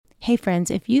Hey friends,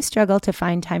 if you struggle to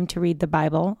find time to read the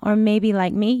Bible, or maybe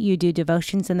like me, you do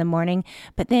devotions in the morning,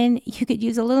 but then you could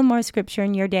use a little more scripture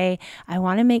in your day, I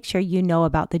want to make sure you know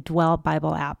about the Dwell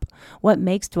Bible app. What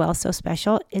makes Dwell so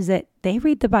special is that they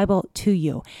read the Bible to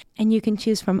you, and you can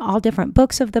choose from all different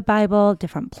books of the Bible,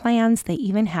 different plans. They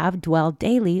even have Dwell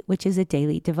Daily, which is a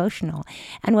daily devotional.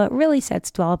 And what really sets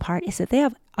Dwell apart is that they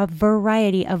have a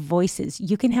variety of voices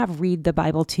you can have read the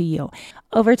Bible to you.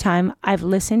 Over time, I've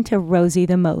listened to Rosie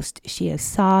the most. She is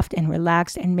soft and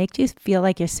relaxed and makes you feel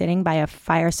like you're sitting by a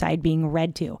fireside being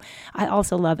read to. I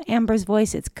also love Amber's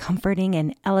voice. It's comforting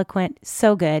and eloquent,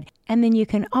 so good. And then you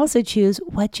can also choose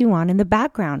what you want in the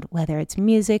background, whether it's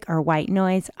music or white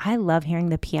noise. I love hearing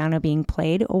the piano being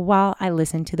played while I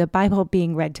listen to the Bible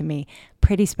being read to me.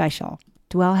 Pretty special.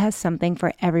 Dwell has something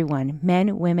for everyone,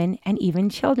 men, women, and even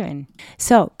children.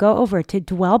 So go over to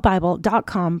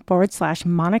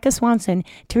dwellbible.com/Monica Swanson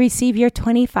to receive your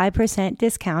 25%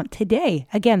 discount today.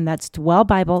 Again, that's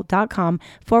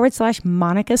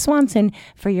dwellbible.com/Monica Swanson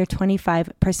for your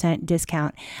 25%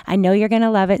 discount. I know you're going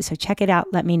to love it, so check it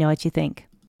out. Let me know what you think.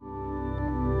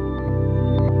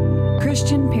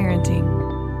 Christian parenting.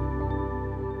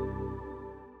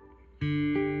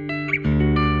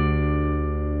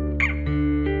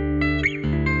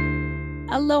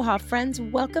 Aloha, friends.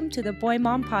 Welcome to the Boy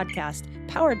Mom Podcast,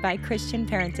 powered by Christian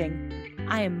Parenting.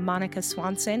 I am Monica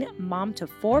Swanson, mom to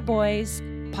 4 boys,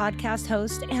 podcast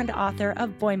host, and author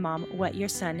of Boy Mom, What Your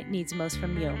Son Needs Most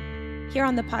from You. Here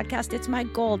on the podcast, it's my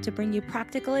goal to bring you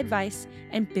practical advice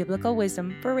and biblical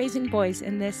wisdom for raising boys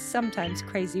in this sometimes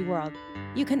crazy world.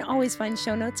 You can always find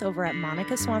show notes over at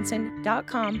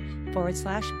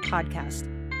monicaswanson.com/podcast.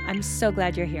 I'm so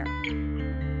glad you're here.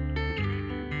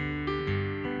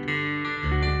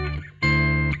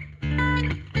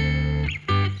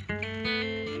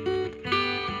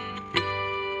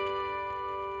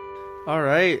 All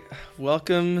right,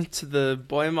 welcome to the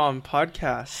Boy Mom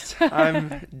Podcast.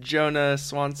 I'm Jonah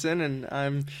Swanson, and I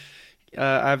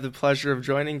have the pleasure of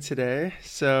joining today.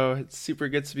 So it's super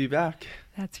good to be back.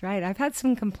 That's right. I've had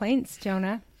some complaints,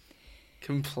 Jonah.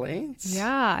 Complaints?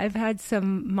 Yeah, I've had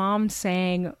some moms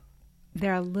saying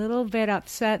they're a little bit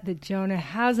upset that Jonah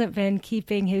hasn't been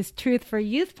keeping his Truth for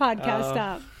Youth podcast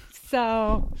up.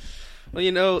 So, well,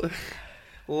 you know,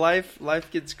 life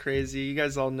gets crazy. You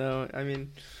guys all know. I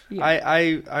mean, yeah.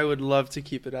 I would love to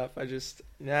keep it up. I just,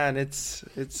 man, it's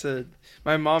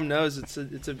my mom knows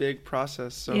it's a big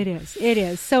process. So it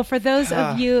is. So for those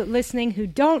of you listening who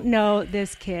don't know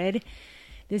this kid,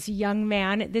 this young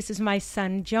man, this is my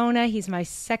son Jonah. He's my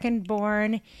second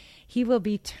born. He will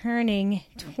be turning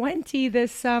 20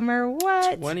 this summer.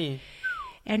 What? 20.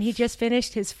 And he just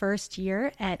finished his first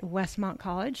year at Westmont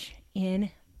College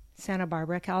in Santa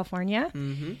Barbara, California.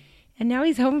 Mm-hmm. And now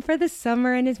he's home for the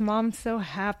summer, and his mom's so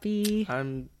happy.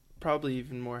 I'm probably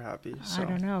even more happy. So. I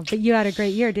don't know. But you had a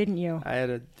great year, didn't you? I had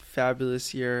a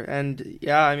fabulous year. And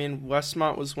yeah, I mean,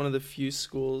 Westmont was one of the few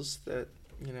schools that,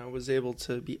 you know, was able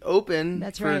to be open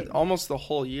for almost the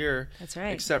whole year. That's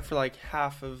right. Except for like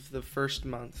half of the first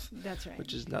month. That's right.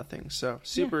 Which is nothing. So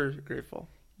super grateful.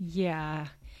 Yeah.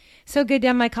 So good to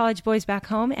have my college boys back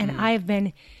home. And I've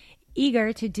been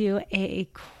eager to do a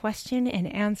question and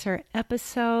answer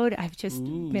episode. I've just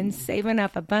been saving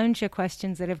up a bunch of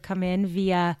questions that have come in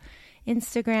via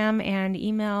Instagram and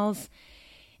emails.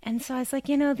 And so I was like,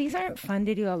 you know, these aren't fun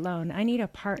to do alone. I need a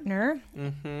partner.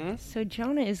 Mm-hmm. So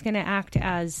Jonah is going to act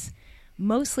as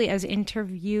mostly as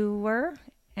interviewer,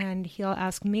 and he'll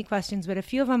ask me questions, but a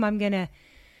few of them I'm going to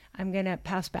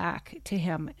pass back to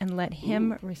him and let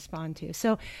him respond to.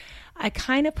 So I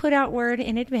kind of put out word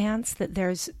in advance that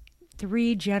there's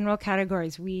 3 general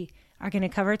categories we are going to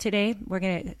cover today. We're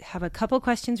going to have a couple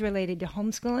questions related to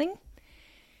homeschooling,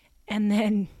 and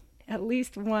then at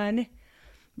least one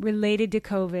related to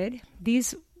COVID.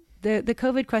 The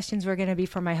COVID questions were going to be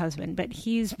for my husband, but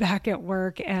he's back at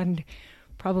work and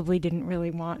probably didn't really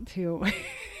want to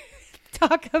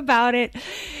talk about it.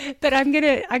 But I'm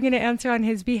gonna answer on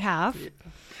his behalf,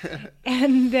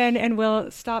 and we'll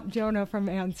stop Jonah from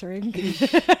answering.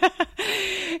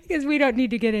 Because we don't need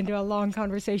to get into a long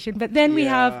conversation. But then we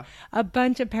have a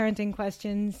bunch of parenting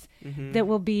questions that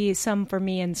will be some for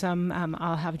me and some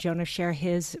I'll have Jonah share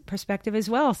his perspective as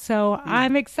well. So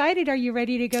I'm excited. Are you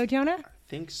ready to go, Jonah? I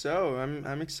think so.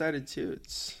 I'm excited too.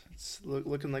 It's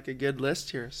looking like a good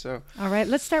list here. So all right,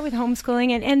 let's start with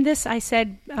homeschooling. And this I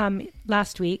said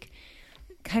last week,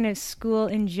 kind of school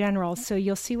in general. So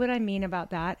you'll see what I mean about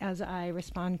that as I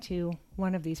respond to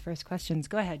one of these first questions.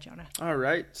 Go ahead, Jonah. All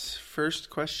right.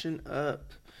 First question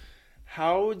up.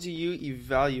 How do you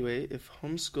evaluate if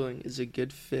homeschooling is a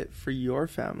good fit for your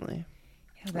family?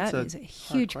 That is a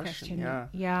huge question.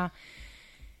 Yeah.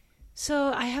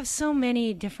 So I have so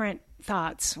many different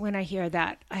thoughts when I hear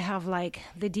that. I have like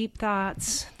the deep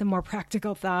thoughts, the more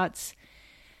practical thoughts.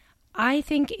 I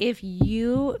think if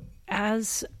you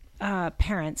as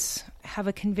parents have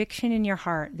a conviction in your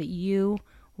heart that you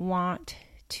want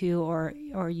to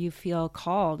or you feel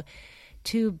called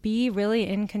to be really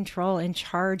in control, in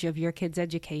charge of your kids'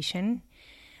 education,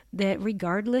 that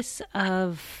regardless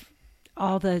of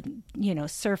all the,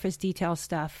 surface detail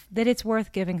stuff, that it's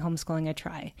worth giving homeschooling a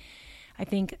try. I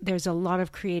think there's a lot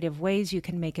of creative ways you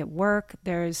can make it work.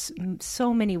 There's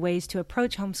so many ways to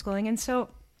approach homeschooling. And so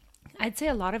I'd say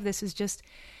a lot of this is just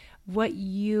what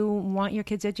you want your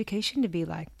kids' education to be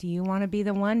like. Do you want to be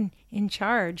the one in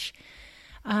charge?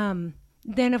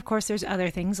 Then, of course, there's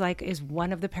other things like, is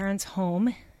one of the parents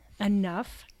home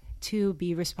enough to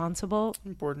be responsible?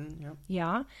 Important,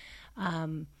 yeah. Yeah.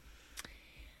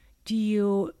 Do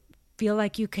you feel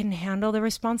like you can handle the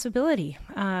responsibility?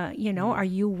 Are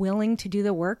you willing to do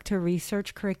the work to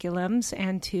research curriculums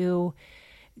and to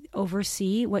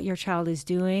oversee what your child is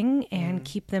doing and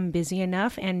keep them busy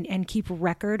enough and keep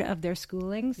record of their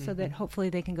schooling so that hopefully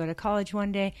they can go to college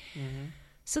one day?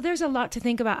 So there's a lot to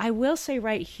think about. I will say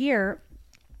right here,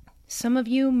 some of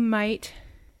you might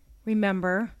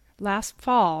remember last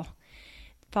fall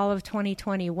of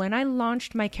 2020, when I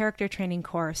launched my character training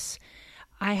course,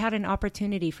 I had an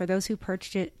opportunity for those who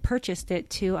purchased it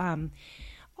to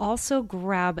also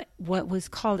grab what was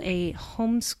called a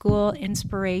homeschool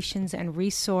inspirations and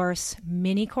resource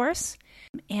mini course.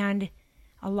 And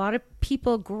a lot of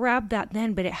people grabbed that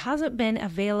then, but it hasn't been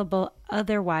available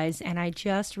otherwise. And I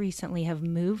just recently have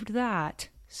moved that.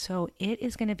 So it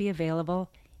is going to be available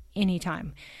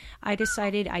anytime. I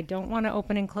decided I don't want to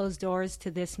open and close doors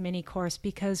to this mini course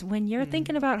because when you're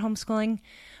thinking about homeschooling,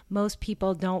 most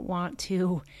people don't want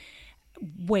to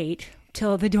wait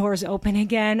till the doors open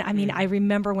again. I mean, I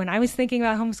remember when I was thinking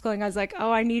about homeschooling, I was like,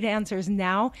 I need answers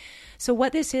now. So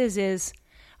what this is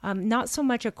not so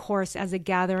much a course as a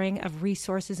gathering of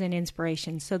resources and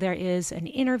inspiration. So there is an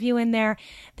interview in there.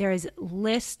 There is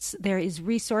lists. There is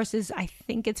resources. I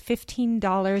think it's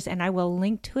 $15, and I will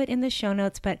link to it in the show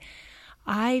notes. But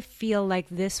I feel like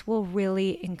this will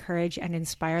really encourage and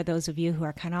inspire those of you who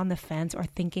are kind of on the fence or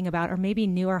thinking about, or maybe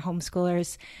newer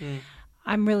homeschoolers.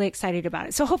 I'm really excited about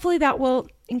it. So hopefully that will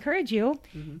encourage you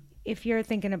if you're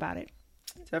thinking about it.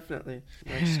 Definitely.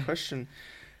 Next question.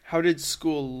 How did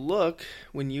school look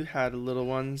when you had little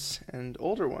ones and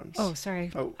older ones? Oh,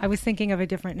 sorry. I was thinking of a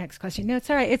different next question. No, it's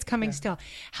all right. It's coming still.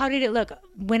 How did it look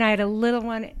when I had a little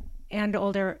one and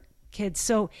older kids?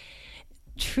 So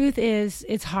truth is,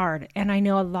 it's hard. And I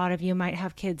know a lot of you might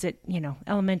have kids at,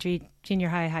 elementary, junior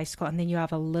high, high school, and then you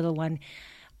have a little one.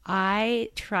 I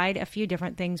tried a few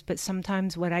different things, but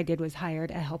sometimes what I did was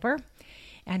hired a helper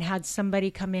and had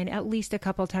somebody come in at least a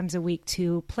couple times a week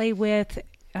to play with,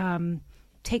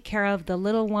 take care of the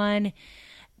little one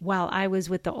while I was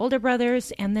with the older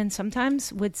brothers, and then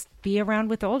sometimes would be around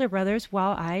with the older brothers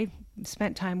while I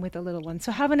spent time with the little one.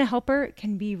 So having a helper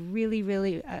can be really,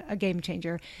 really a game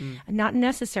changer. Not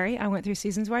necessary. I went through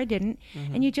seasons where I didn't.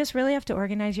 And you just really have to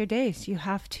organize your days. You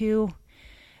have to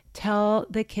tell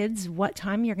the kids what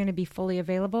time you're going to be fully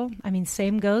available. I mean,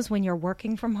 same goes when you're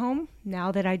working from home.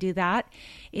 Now that I do that,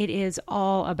 it is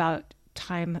all about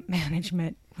time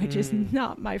management, which is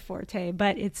not my forte,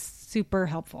 but it's super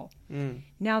helpful.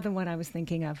 Now the one I was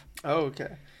thinking of. Oh,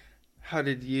 okay. How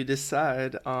did you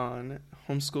decide on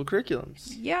homeschool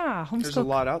curriculums? Yeah, homeschool. There's a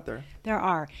lot out there. There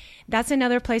are. That's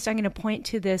another place I'm going to point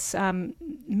to this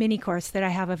mini course that I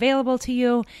have available to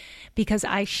you, because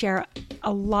I share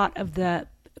a lot of the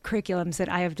curriculums that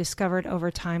I have discovered over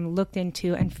time, looked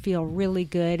into, and feel really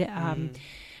good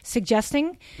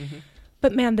suggesting.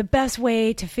 But man, the best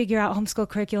way to figure out homeschool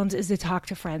curriculums is to talk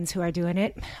to friends who are doing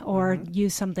it, or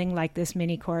use something like this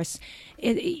mini course.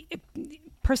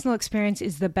 Personal experience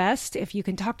is the best. If you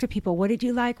can talk to people, what did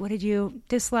you like? What did you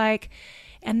dislike?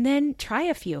 And then try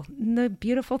a few. And the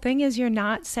beautiful thing is you're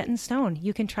not set in stone.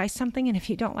 You can try something, and if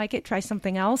you don't like it, try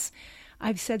something else.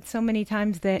 I've said so many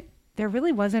times that there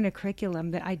really wasn't a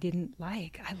curriculum that I didn't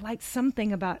like. I liked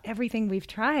something about everything we've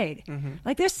tried.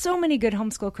 Like there's so many good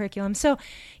homeschool curriculums. So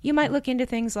you might look into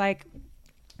things like,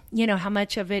 how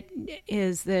much of it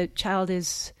is the child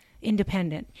is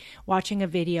independent, watching a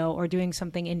video or doing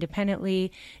something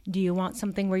independently. Do you want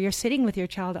something where you're sitting with your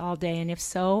child all day? And if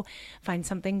so, find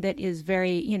something that is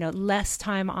very, less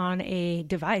time on a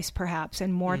device perhaps,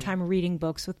 and more time reading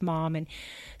books with mom. And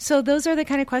so those are the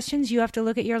kind of questions you have to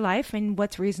look at your life and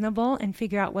what's reasonable and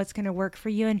figure out what's going to work for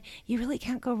you. And you really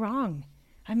can't go wrong.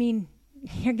 I mean,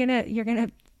 you're going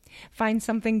to find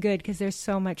something good because there's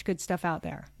so much good stuff out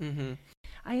there. Mm-hmm.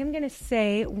 I am going to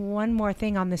say one more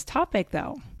thing on this topic,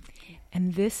 though.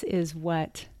 And this is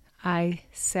what I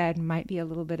said might be a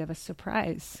little bit of a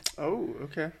surprise. Oh,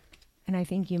 okay. And I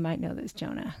think you might know this,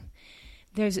 Jonah.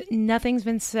 Nothing's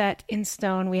been set in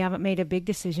stone. We haven't made a big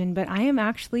decision, but I am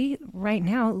actually right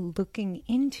now looking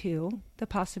into the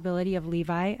possibility of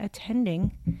Levi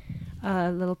attending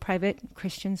a little private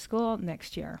Christian school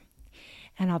next year.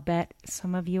 And I'll bet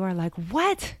some of you are like,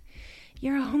 what?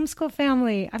 You're a homeschool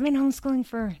family. I've been homeschooling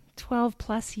for 12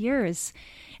 plus years,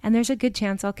 and there's a good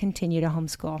chance I'll continue to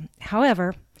homeschool.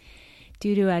 However,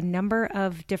 due to a number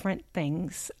of different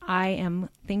things, I am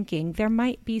thinking there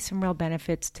might be some real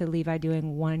benefits to Levi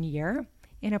doing 1 year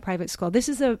in a private school. This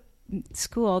is a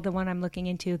school, the one I'm looking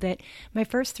into, that my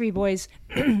first 3 boys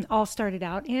all started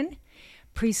out in.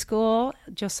 Preschool,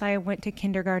 Josiah went to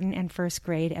kindergarten and first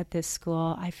grade at this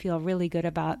school. I feel really good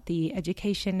about the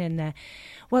education and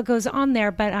what goes on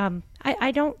there, but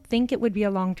I don't think it would be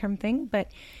a long-term thing,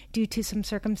 but due to some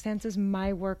circumstances,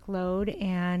 my workload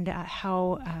and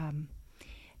how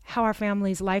our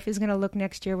family's life is going to look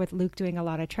next year with Luke doing a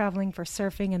lot of traveling for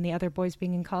surfing and the other boys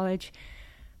being in college,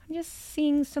 I'm just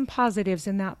seeing some positives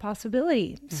in that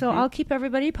possibility. Mm-hmm. So I'll keep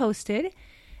everybody posted.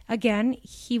 Again,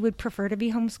 he would prefer to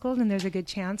be homeschooled, and there's a good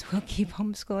chance we'll keep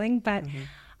homeschooling, but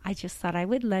I just thought I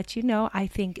would let you know. I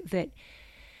think that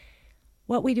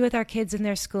what we do with our kids in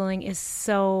their schooling is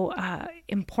so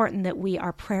important that we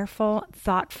are prayerful,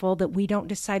 thoughtful, that we don't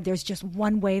decide there's just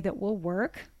one way that will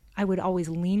work. I would always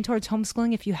lean towards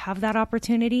homeschooling if you have that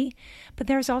opportunity. But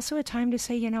there's also a time to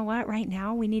say, you know what, right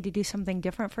now we need to do something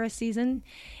different for a season.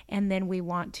 And then we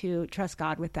want to trust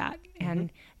God with that and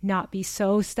not be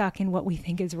so stuck in what we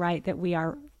think is right that we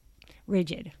are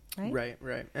rigid. Right.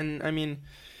 Right. And I mean,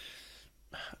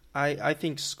 I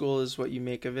think school is what you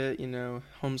make of it,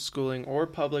 homeschooling or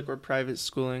public or private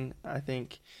schooling. I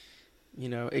think,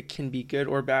 it can be good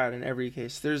or bad in every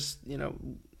case. There's,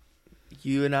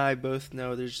 you and I both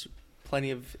know there's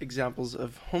plenty of examples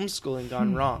of homeschooling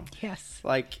gone wrong. Yes.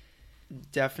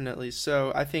 Definitely.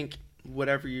 So I think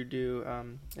whatever you do,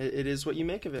 it is what you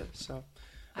make of it. So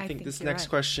I think this next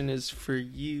question is for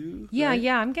you. Yeah, right?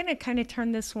 yeah. I'm going to kind of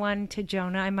turn this one to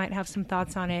Jonah. I might have some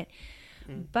thoughts on it.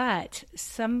 But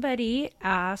somebody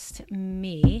asked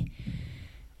me,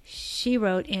 she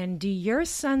wrote in, do your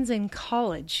sons in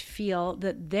college feel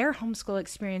that their homeschool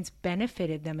experience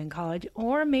benefited them in college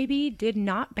or maybe did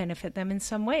not benefit them in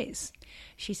some ways?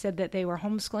 She said that they were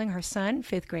homeschooling her son,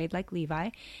 5th grade, like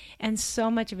Levi, and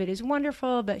so much of it is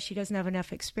wonderful, but she doesn't have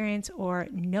enough experience or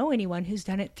know anyone who's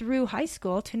done it through high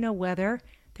school to know whether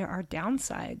there are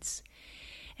downsides.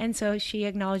 And so she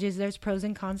acknowledges there's pros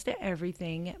and cons to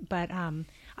everything, but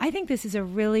I think this is a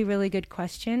really, really good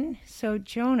question. So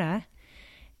Jonah,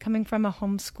 coming from a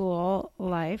homeschool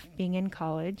life, being in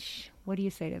college, what do you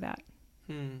say to that?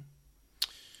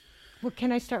 Well,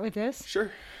 can I start with this? Sure.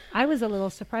 I was a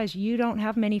little surprised. You don't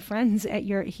have many friends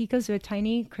he goes to a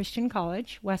tiny Christian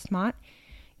college, Westmont.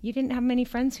 You didn't have many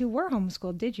friends who were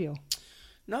homeschooled, did you?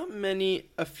 Not many.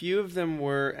 A few of them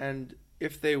were, and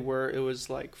if they were, it was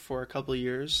for a couple of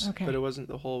years, but it wasn't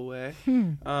the whole way.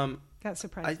 That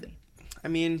surprised me. I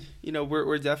mean,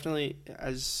 we're definitely,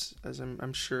 as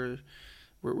I'm sure,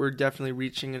 we're definitely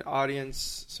reaching an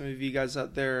audience. Some of you guys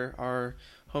out there are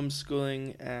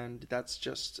homeschooling, and that's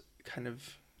just kind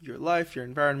of your life, your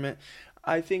environment.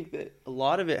 I think that a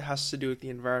lot of it has to do with the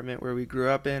environment where we grew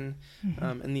up in,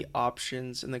 and the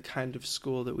options and the kind of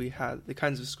school that we had, the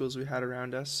kinds of schools we had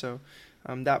around us. So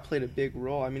that played a big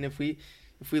role. I mean, if we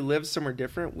lived somewhere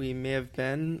different, we may have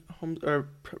been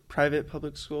private,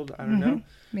 public schooled. I don't know.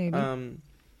 Maybe.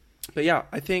 But yeah,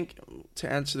 I think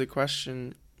to answer the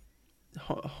question,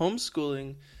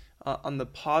 homeschooling, on the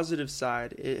positive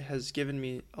side, it has given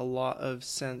me a lot of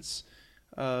sense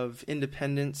of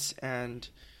independence and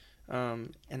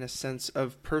a sense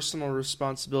of personal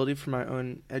responsibility for my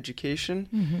own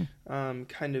education,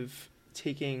 kind of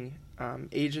taking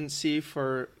agency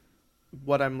for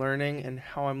what I'm learning and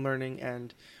how I'm learning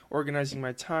and organizing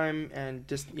my time and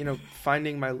just,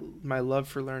 finding my love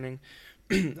for learning.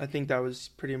 I think that was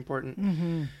pretty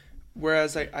important.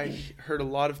 Whereas I heard a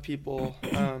lot of people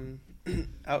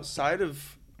outside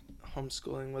of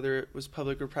homeschooling, whether it was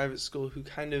public or private school, who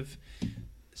kind of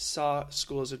saw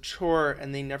school as a chore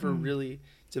and they never really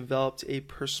developed a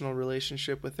personal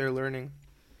relationship with their learning.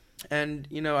 And,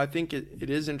 I think it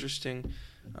is interesting.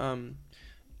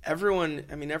 Everyone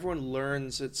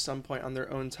learns at some point on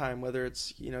their own time, whether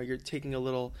it's, you're taking a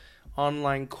little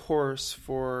online course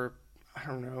for I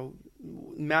don't know,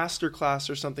 master class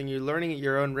or something, you're learning at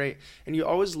your own rate, and you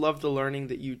always love the learning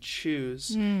that you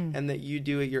choose and that you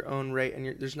do at your own rate,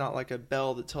 and there's not like a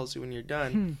bell that tells you when you're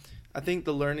done. I think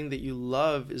the learning that you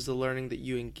love is the learning that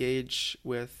you engage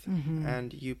with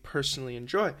and you personally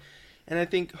enjoy. And I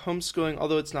think homeschooling,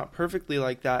 although it's not perfectly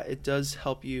like that, it does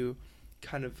help you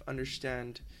kind of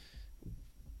understand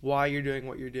why you're doing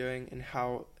what you're doing and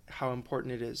how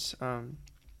important it is.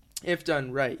 If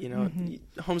done right,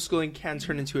 homeschooling can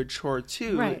turn into a chore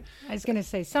too. Right. I was going to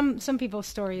say, some people's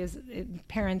story is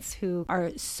parents who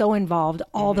are so involved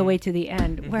all the way to the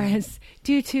end, whereas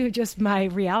due to just my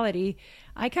reality,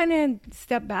 I kind of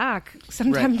step back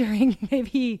sometime during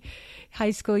maybe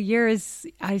high school years.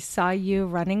 I saw you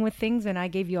running with things, and I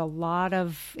gave you a lot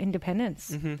of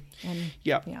independence. And,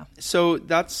 yeah. So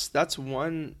that's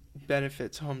one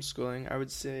benefit to homeschooling. I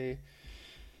would say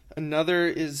another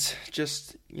is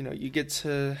just, you get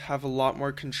to have a lot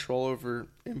more control over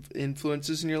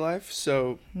influences in your life.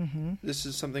 So this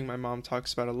is something my mom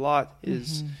talks about a lot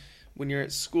is when you're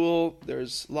at school,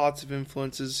 there's lots of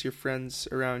influences, your friends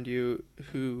around you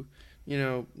who,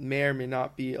 may or may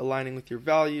not be aligning with your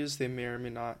values. They may or may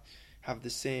not have the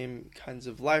same kinds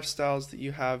of lifestyles that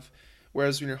you have.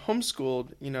 Whereas when you're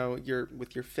homeschooled, you're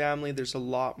with your family, there's a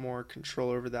lot more control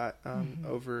over that,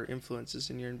 over influences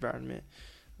in your environment.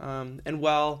 And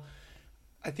while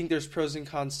I think there's pros and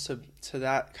cons to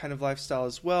that kind of lifestyle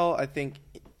as well, I think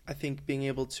being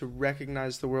able to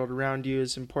recognize the world around you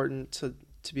is important to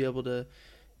be able to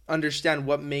understand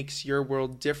what makes your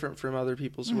world different from other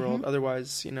people's world.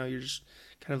 Otherwise, you're just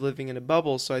kind of living in a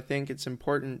bubble. So I think it's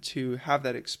important to have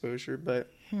that exposure.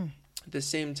 But at the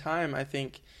same time, I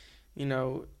think,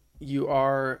 you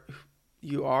are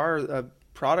a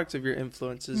product of your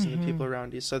influences and the people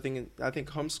around you. So I think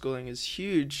homeschooling is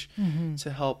huge to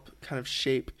help kind of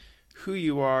shape who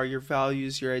you are, your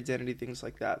values, your identity, things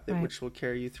like that, which will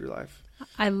carry you through life.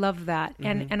 I love that.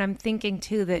 And I'm thinking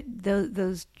too that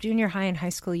those junior high and high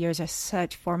school years are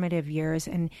such formative years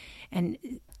and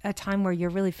a time where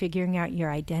you're really figuring out your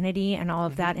identity and all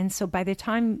of that. And so by the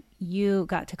time you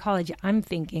got to college, I'm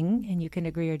thinking, and you can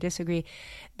agree or disagree,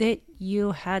 that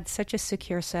you had such a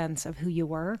secure sense of who you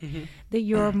were that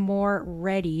you're more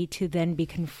ready to then be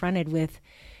confronted with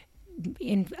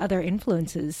other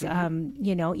influences. Even,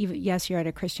 yes, you're at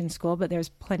a Christian school, but there's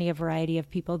plenty of variety of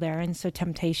people there. And so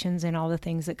temptations and all the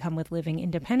things that come with living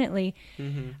independently.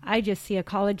 I just see a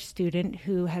college student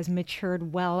who has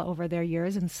matured well over their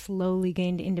years and slowly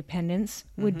gained independence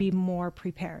would be more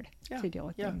prepared to deal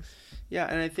with things. Yeah.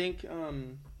 And I think,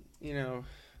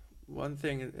 one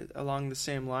thing along the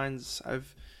same lines, I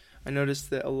noticed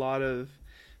that a lot of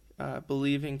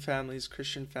believing families,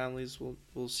 Christian families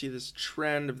will see this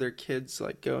trend of their kids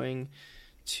like going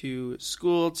to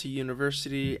school, to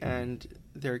university, and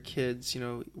their kids,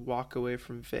 walk away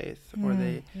from faith or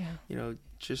they,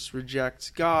 just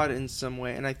reject God in some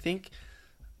way. And I think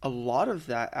a lot of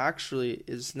that actually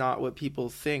is not what people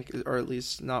think, or at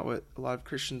least not what a lot of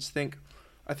Christians think.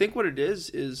 I think what it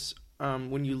is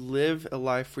when you live a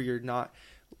life where you're not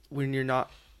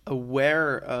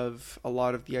aware of a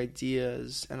lot of the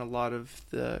ideas and a lot of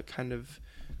the kind of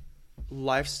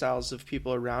lifestyles of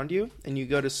people around you, and you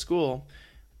go to school,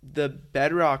 the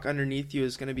bedrock underneath you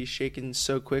is going to be shaken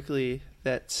so quickly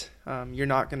that you're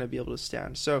not going to be able to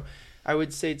stand. So I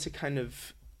would say, to kind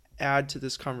of add to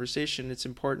this conversation, it's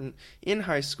important in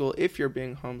high school, if you're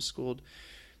being homeschooled,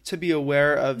 to be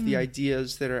aware of the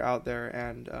ideas that are out there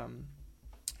and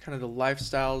kind of the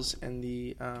lifestyles and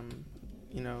the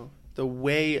the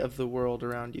way of the world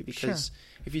around you, because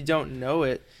if you don't know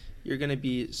it, you're going to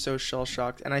be so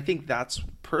shell-shocked. And I think that's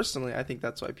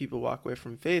why people walk away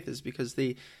from faith, is because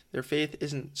their faith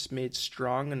isn't made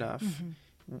strong enough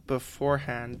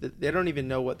beforehand. They don't even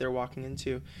know what they're walking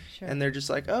into. And they're just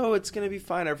like, oh, it's going to be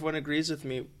fine. Everyone agrees with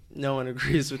me. No one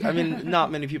agrees with,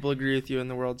 not many people agree with you in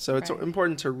the world. So it's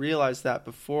important to realize that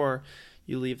before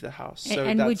you leave the house. So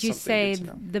and would you say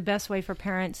the best way for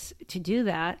parents to do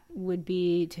that would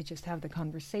be to just have the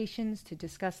conversations, to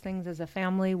discuss things as a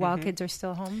family while kids are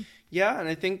still home? Yeah, and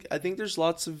I think there's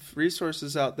lots of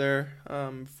resources out there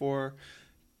for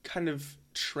kind of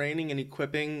training and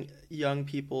equipping young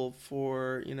people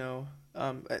for,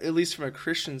 at least from a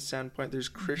Christian standpoint, there's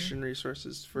Christian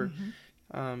resources for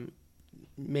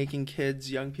making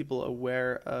young people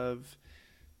aware of,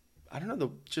 the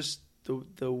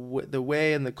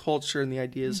way and the culture and the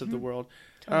ideas of the world.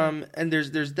 Totally. And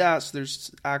there's that. So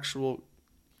there's actual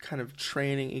kind of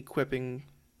training, equipping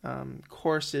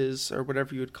courses or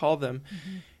whatever you would call them.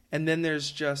 And then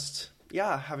there's just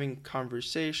having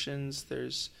conversations.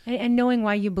 There's and knowing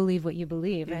why you believe what you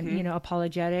believe, Mm-hmm. and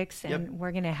apologetics. And Yep.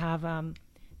 we're going to have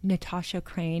Natasha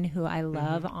Crane, who I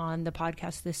love, on the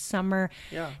podcast this summer,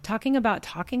 talking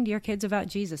to your kids about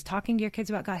Jesus, talking to your kids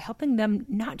about God, helping them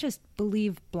not just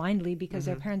believe blindly because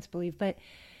their parents believe, but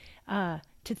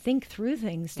to think through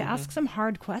things, to ask some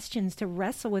hard questions, to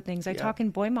wrestle with things. I talk in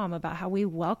Boy Mom about how we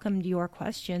welcomed your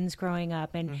questions growing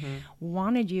up and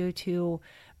wanted you to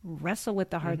wrestle with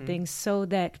the hard things so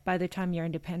that by the time you're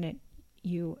independent,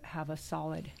 you have a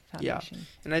solid foundation. Yeah.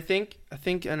 And I think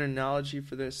an analogy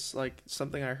for this, like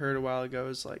something I heard a while ago,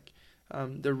 is like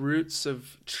the roots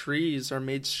of trees are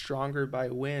made stronger by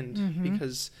wind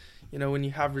because, when you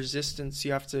have resistance,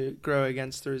 you have to grow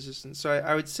against the resistance. So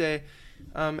I would say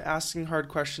asking hard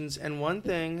questions. And one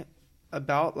thing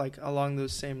about like along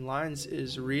those same lines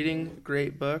is reading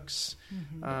great books,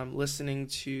 listening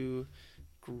to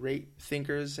great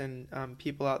thinkers and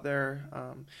people out there.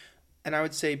 And I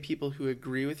would say people who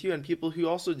agree with you and people who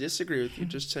also disagree with you,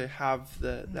 just to have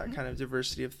that kind of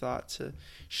diversity of thought to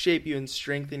shape you and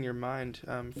strengthen your mind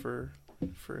for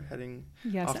heading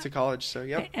off to college. So,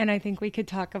 yep. And I think we could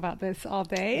talk about this all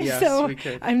day. Yes, so we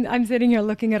could. I'm sitting here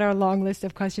looking at our long list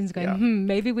of questions going,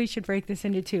 maybe we should break this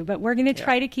into two. But we're going to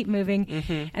try to keep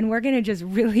moving. And we're going to just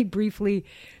really briefly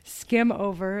skim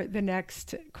over the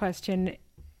next question.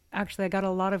 Actually, I got a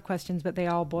lot of questions, but they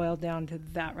all boiled down to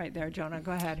that right there. Jonah,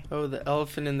 go ahead. Oh, the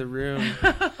elephant in the room.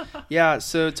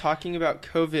 So talking about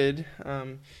COVID,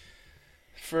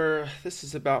 this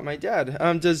is about my dad.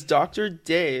 Does Dr.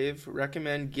 Dave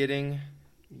recommend getting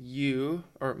you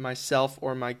or myself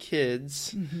or my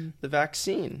kids the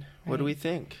vaccine? What do we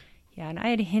think? Yeah, and I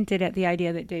had hinted at the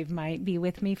idea that Dave might be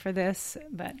with me for this,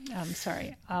 but I'm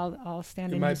sorry. I'll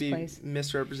stand in his place. He might be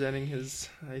misrepresenting his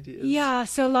ideas. Yeah,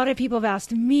 so a lot of people have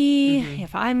asked me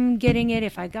if I'm getting it,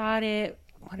 if I got it.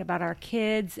 What about our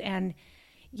kids? And,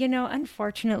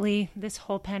 unfortunately, this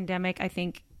whole pandemic, I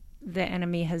think the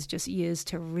enemy has just used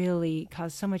to really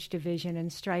cause so much division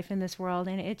and strife in this world.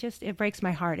 And it breaks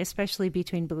my heart, especially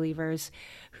between believers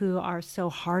who are so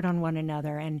hard on one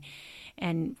another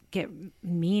and get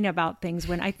mean about things,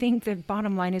 when I think the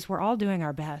bottom line is we're all doing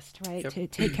our best, right? To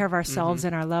take care of ourselves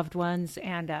and our loved ones.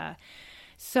 And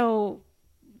so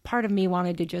part of me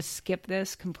wanted to just skip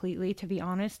this completely, to be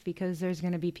honest, because there's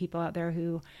going to be people out there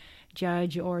who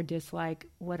judge or dislike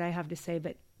what I have to say.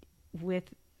 But with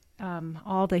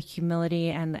all the humility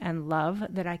and love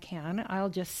that I can, I'll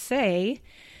just say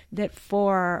that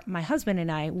for my husband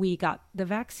and I, we got the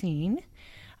vaccine.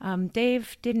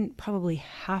 Dave didn't probably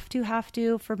have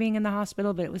to for being in the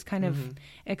hospital, but it was kind of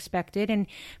expected. And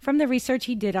from the research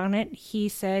he did on it, he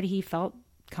said he felt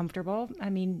comfortable. I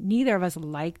mean, neither of us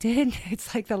liked it.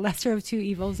 It's like the lesser of two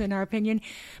evils in our opinion.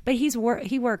 But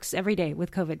he works every day with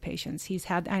COVID patients.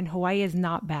 And Hawaii is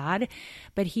not bad,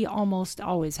 but he almost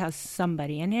always has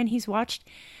somebody. And he's watched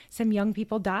some young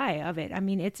people die of it. I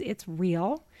mean, it's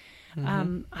real.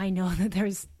 I know that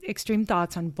there's extreme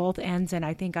thoughts on both ends, and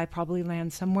I think I probably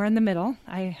land somewhere in the middle.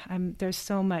 There's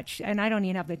so much, and I don't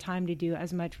even have the time to do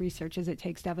as much research as it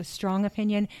takes to have a strong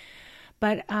opinion.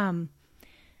 But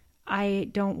I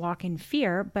don't walk in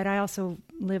fear, but I also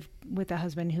live with a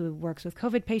husband who works with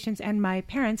COVID patients, and my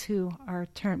parents, who are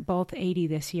turned both 80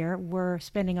 this year, were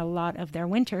spending a lot of their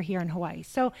winter here in Hawaii.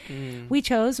 So we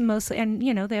chose mostly, and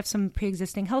they have some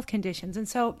pre-existing health conditions, and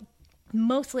so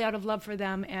mostly out of love for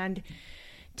them and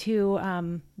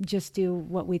to just do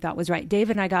what we thought was right. Dave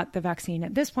and I got the vaccine.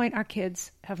 At this point, our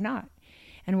kids have not.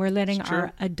 And we're letting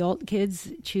our adult kids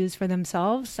choose for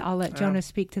themselves. I'll let Jonah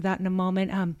speak to that in a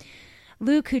moment.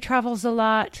 Luke, who travels a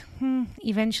lot,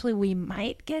 eventually we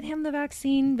might get him the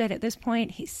vaccine. But at this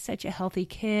point, he's such a healthy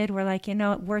kid. We're like,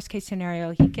 worst case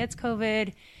scenario, he gets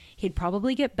COVID. He'd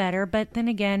probably get better. But then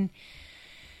again,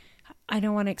 I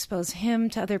don't want to expose him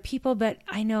to other people, but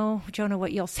I know, Jonah,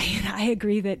 what you'll say, and I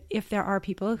agree that if there are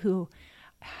people who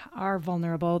are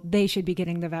vulnerable, they should be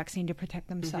getting the vaccine to protect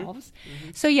themselves.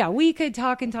 So yeah, we could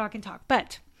talk and talk and talk,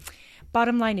 but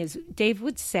bottom line is, Dave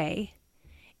would say,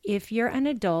 if you're an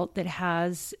adult that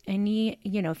has any,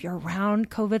 if you're around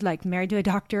COVID, like married to a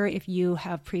doctor, if you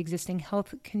have pre-existing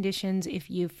health conditions, if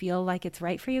you feel like it's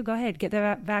right for you, go ahead, get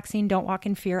the vaccine. Don't walk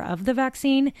in fear of the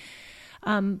vaccine.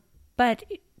 But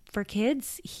for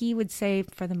kids, he would say,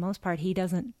 for the most part, he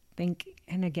doesn't think,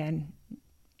 and again,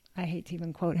 I hate to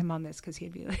even quote him on this because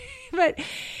he'd be like, but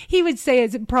he would say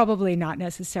it's probably not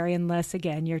necessary unless,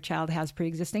 again, your child has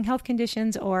pre-existing health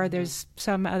conditions or there's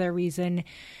some other reason.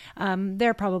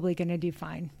 They're probably going to do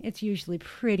fine. It's usually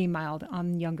pretty mild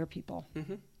on younger people.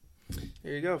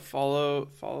 There you go.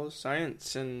 Follow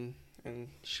science and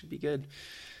should be good.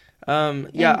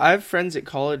 Yeah, I have friends at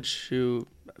college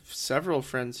several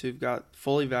friends who've got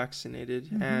fully vaccinated,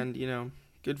 and,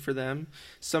 good for them.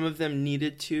 Some of them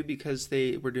needed to because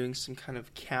they were doing some kind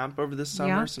of camp over the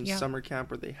summer, summer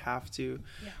camp where they have to,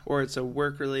 or it's a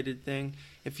work-related thing.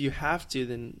 If you have to,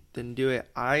 then do it.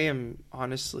 I am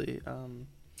honestly,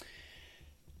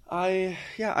 I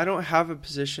don't have a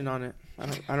position on it.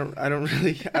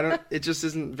 It just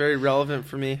isn't very relevant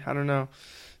for me. I don't know.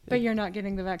 But you're not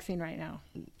getting the vaccine right now.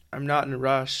 I'm not in a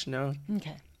rush. No.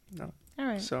 Okay. No. All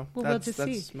right. So we'll just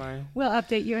see. We'll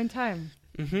update you in time.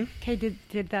 Okay,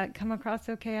 did that come across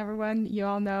okay, everyone? You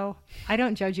all know I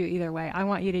don't judge you either way. I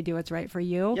want you to do what's right for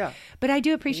you. Yeah. But I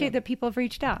do appreciate that people have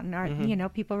reached out and are,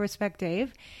 people respect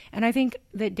Dave. And I think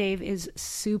that Dave is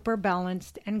super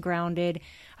balanced and grounded.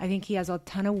 I think he has a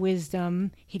ton of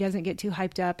wisdom. He doesn't get too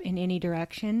hyped up in any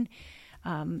direction.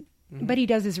 But he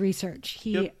does his research.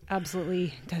 He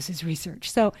absolutely does his research.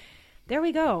 So there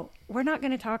we go. We're not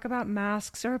going to talk about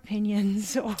masks or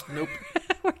opinions. Nope.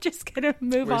 We're just going to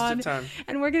move on.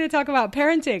 And we're going to talk about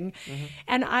parenting.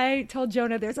 And I told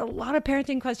Jonah there's a lot of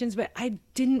parenting questions, but I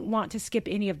didn't want to skip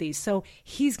any of these. So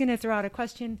he's going to throw out a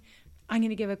question. I'm going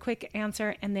to give a quick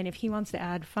answer. And then if he wants to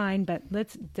add, fine. But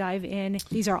let's dive in.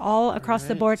 These are all across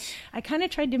the board. I kind of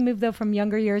tried to move, though, from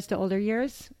younger years to older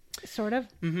years. Sort of.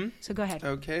 So go ahead.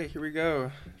 Okay, here we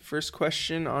go. First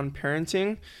question on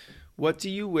parenting. What do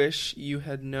you wish you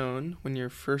had known when your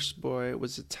first boy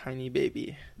was a tiny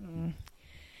baby?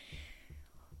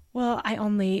 Well, I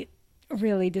only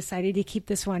really decided to keep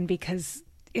this one because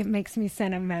it makes me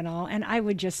sentimental. And I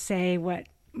would just say what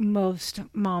most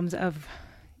moms of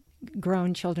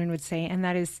grown children would say, and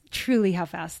that is truly how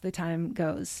fast the time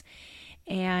goes.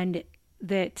 And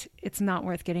that it's not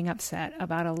worth getting upset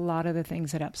about a lot of the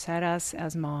things that upset us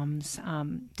as moms.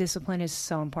 Discipline is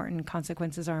so important.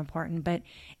 Consequences are important, but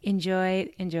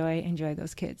enjoy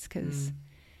those kids because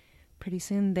pretty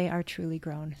soon they are truly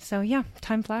grown. So yeah,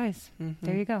 time flies.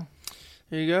 There you go.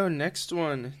 There you go. Next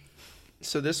one.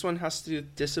 So this one has to do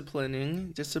with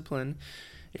discipline.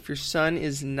 If your son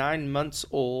is 9 months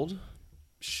old,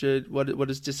 what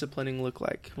does disciplining look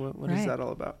like? What is that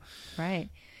all about? Right.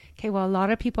 Okay, well, a lot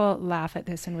of people laugh at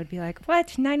this and would be like,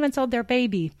 what? 9 months old, they're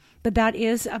baby. But that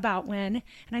is about when, and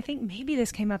I think maybe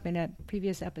this came up in a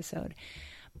previous episode,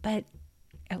 but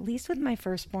at least with my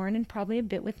firstborn and probably a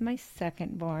bit with my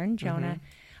secondborn, Jonah,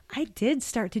 I did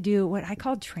start to do what I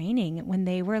called training when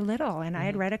they were little. And I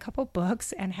had read a couple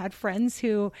books and had friends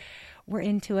who were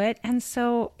into it. And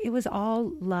so it was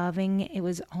all loving. It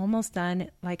was almost done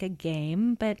like a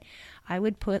game, but I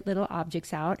would put little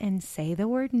objects out and say the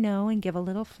word no and give a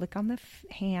little flick on the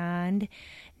hand.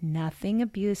 Nothing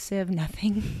abusive,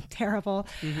 nothing terrible.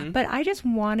 But I just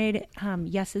wanted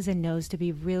yeses and nos to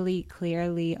be really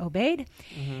clearly obeyed.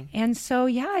 And so,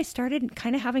 I started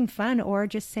kind of having fun or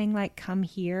just saying like, come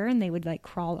here. And they would like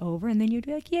crawl over and then you'd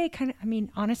be like, yay, kind of,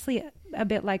 honestly, a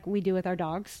bit like we do with our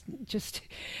dogs, just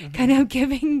kind of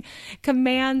giving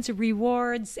commands,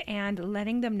 rewards, and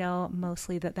letting them know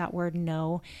mostly that word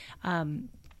no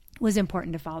was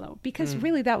important to follow because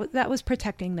really that was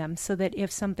protecting them so that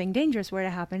if something dangerous were to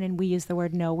happen and we use the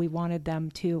word no, we wanted them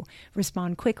to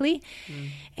respond quickly.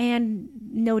 And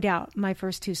no doubt my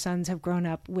first two sons have grown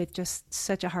up with just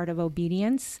such a heart of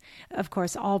obedience. Of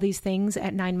course, all these things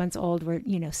at 9 months old were,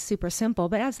 super simple,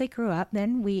 but as they grew up,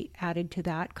 then we added to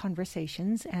that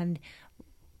conversations and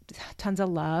tons of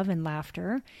love and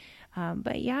laughter.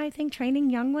 But I think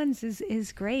training young ones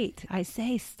is great. I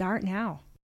say start now.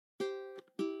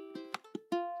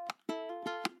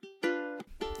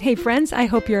 Hey friends, I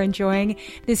hope you're enjoying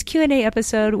this Q&A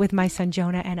episode with my son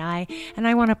Jonah and I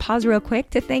want to pause real quick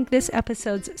to thank this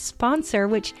episode's sponsor,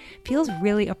 which feels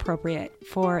really appropriate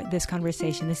for this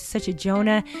conversation. This is such a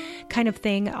Jonah kind of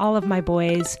thing. All of my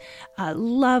boys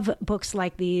love books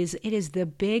like these. It is the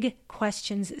Big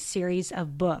Questions series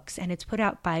of books, and it's put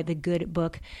out by the Good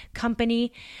Book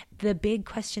Company. The Big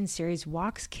Questions series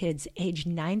walks kids age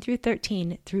 9 through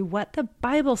 13 through what the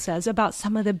Bible says about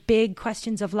some of the big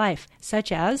questions of life,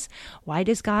 such as, why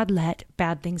does God let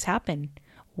bad things happen?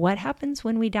 What happens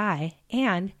when we die?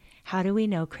 And how do we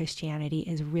know Christianity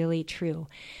is really true?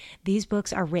 These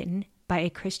books are written by a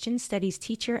Christian studies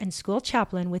teacher and school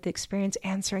chaplain with experience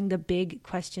answering the big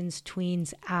questions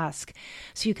tweens ask.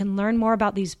 So you can learn more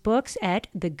about these books at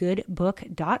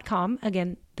thegoodbook.com.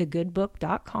 Again,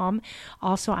 thegoodbook.com.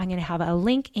 Also, I'm going to have a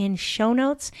link in show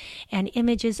notes and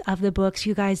images of the books.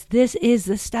 You guys, this is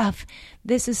the stuff.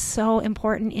 This is so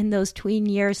important in those tween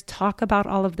years. Talk about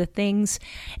all of the things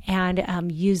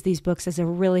and use these books as a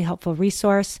really helpful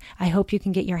resource. I hope you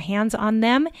can get your hands on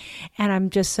them. And I'm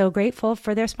just so grateful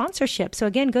for their sponsorship. So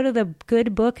again, go to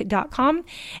thegoodbook.com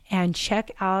and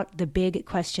check out the Big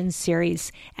Questions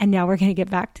series. And now we're going to get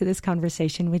back to this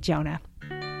conversation with Jonah.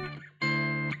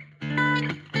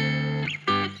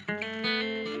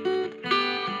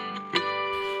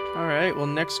 All right. Well,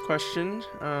 next question.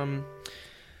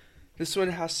 This one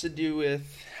has to do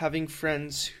with having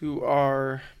friends who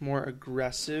are more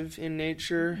aggressive in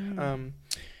nature.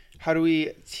 How do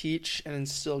we teach and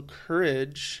instill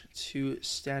courage to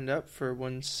stand up for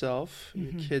oneself,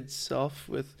 your kid's self,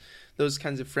 with those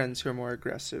kinds of friends who are more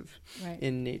aggressive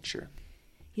in nature?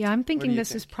 Yeah, I'm thinking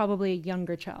this is probably a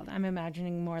younger child. I'm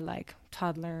imagining more like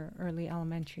toddler, early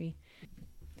elementary.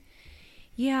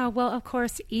 Yeah, well, of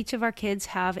course, each of our kids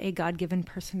have a God-given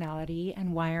personality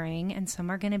and wiring, and some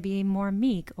are going to be more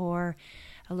meek or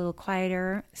a little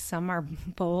quieter. Some are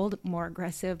bold, more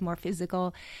aggressive, more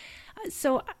physical.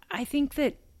 So I think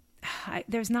that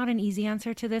there's not an easy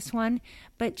answer to this one,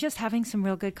 but just having some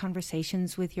real good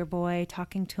conversations with your boy,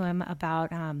 talking to him about,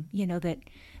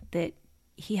 that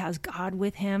he has God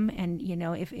with him. And,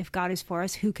 if God is for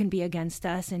us, who can be against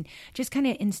us? And just kind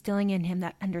of instilling in him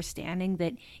that understanding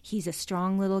that he's a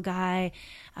strong little guy,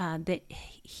 that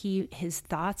his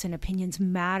thoughts and opinions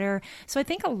matter. So I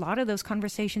think a lot of those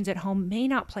conversations at home may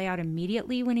not play out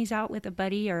immediately when he's out with a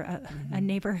buddy or a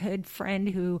neighborhood friend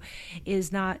who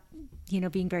is not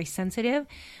being very sensitive,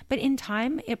 but in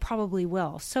time it probably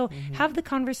will. So have the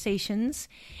conversations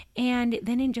and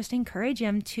then just encourage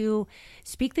him to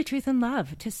speak the truth in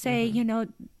love, to say,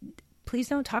 please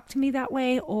don't talk to me that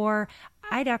way, or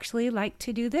I'd actually like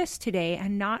to do this today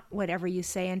and not whatever you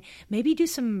say. And maybe do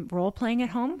some role playing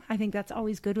at home. I think that's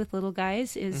always good with little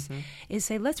guys is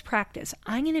say, let's practice.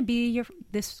 I'm going to be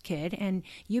this kid and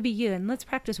you be you, and let's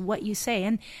practice what you say.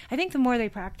 And I think the more they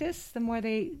practice, the more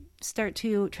they start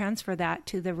to transfer that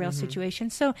to the real situation.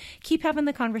 So keep having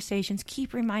the conversations,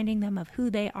 keep reminding them of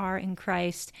who they are in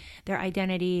Christ, their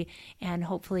identity, and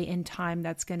hopefully in time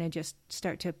that's going to just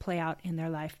start to play out in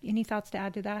their life. Any thoughts to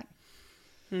add to that?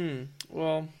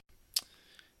 Well,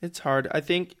 it's hard. I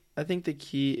think the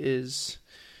key is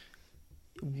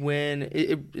when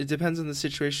it depends on the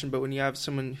situation, but when you have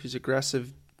someone who's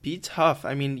aggressive, be tough.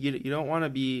 I mean, you don't want to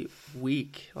be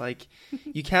weak. Like,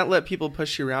 you can't let people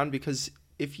push you around, because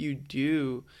if you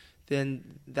do,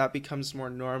 then that becomes more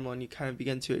normal and you kind of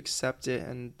begin to accept it,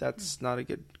 and that's not a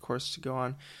good course to go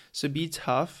on. So be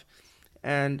tough.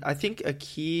 And I think a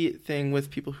key thing with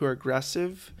people who are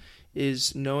aggressive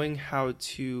is knowing how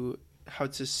to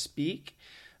speak,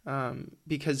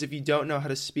 because if you don't know how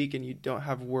to speak and you don't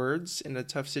have words in a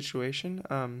tough situation,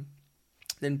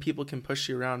 then people can push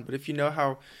you around. But if you know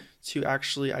how to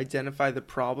actually identify the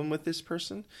problem with this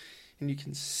person and you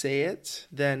can say it,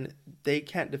 then they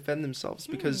can't defend themselves,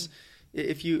 because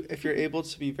if you're able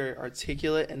to be very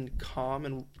articulate and calm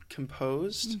and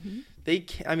composed, they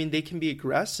can be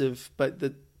aggressive, but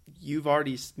you've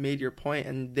already made your point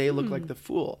and they look like the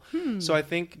fool. So I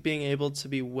think being able to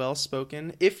be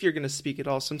well-spoken, if you're going to speak at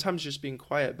all, sometimes just being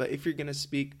quiet, but if you're going to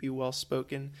speak, be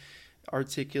well-spoken,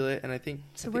 articulate. And I think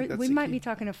we might be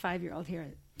talking a 5-year-old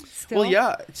here. Still? Well,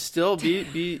 yeah, still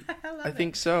be I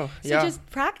think so. So yeah. just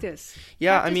practice.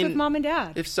 Yeah, practice with mom and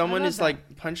dad. If someone is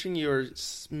like punching you or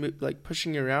like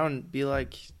pushing you around, be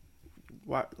like,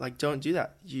 "What? Like, don't do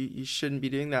that. You shouldn't be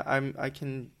doing that. I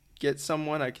can get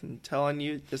someone. I can tell on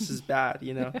you. This is bad.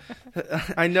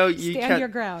 I know you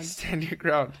can't stand your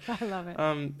ground. I love it.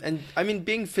 And I mean,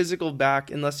 being physical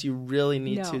back, unless you really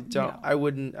need to, don't. No. I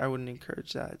wouldn't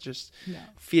encourage that. Just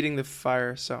feeding the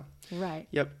fire. So right.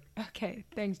 Yep. Okay.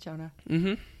 Thanks, Jonah.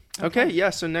 Okay. Yeah.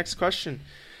 So next question.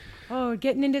 Oh,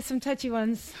 getting into some touchy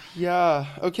ones. Yeah.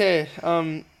 Okay.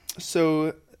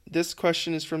 So this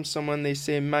question is from someone. They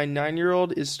say, my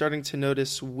 9-year-old is starting to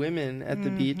notice women at the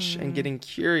beach and getting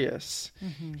curious.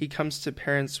 He comes to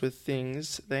parents with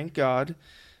things, thank God.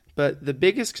 But the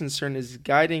biggest concern is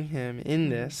guiding him in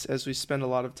this, as we spend a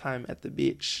lot of time at the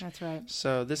beach. That's right.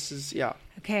 So this is,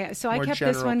 Okay, so I kept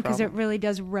this one because it really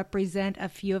does represent a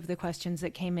few of the questions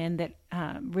that came in that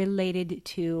related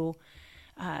to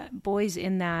boys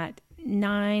in that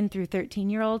 9 through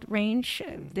 13-year-old range.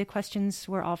 The questions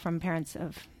were all from parents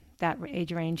of that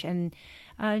age range. And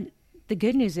the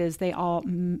good news is they all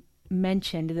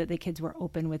mentioned that the kids were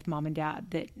open with mom and dad,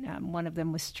 that one of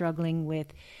them was struggling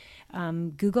with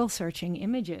Google searching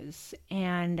images.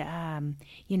 And,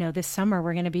 this summer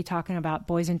we're going to be talking about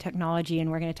boys and technology,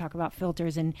 and we're going to talk about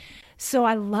filters. And so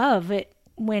I love it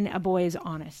when a boy is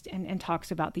honest and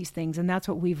talks about these things. And that's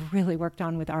what we've really worked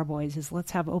on with our boys is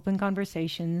let's have open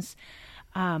conversations.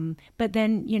 But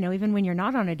then, even when you're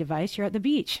not on a device, you're at the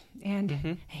beach.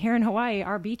 And here in Hawaii,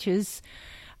 our beaches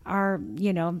are,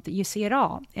 you see it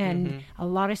all and a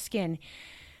lot of skin.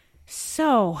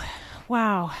 So,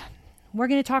 wow. We're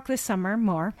going to talk this summer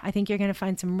more. I think you're going to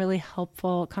find some really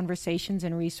helpful conversations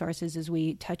and resources as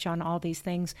we touch on all these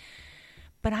things.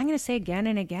 But I'm going to say again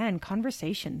and again,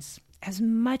 conversations. As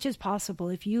much as possible,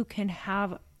 if you can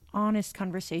have honest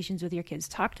conversations with your kids,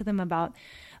 talk to them about,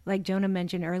 like Jonah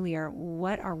mentioned earlier,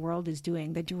 what our world is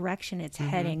doing, the direction it's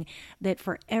heading, that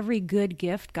for every good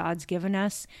gift God's given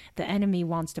us, the enemy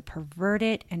wants to pervert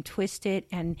it and twist it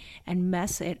and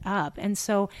mess it up. And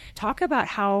so talk about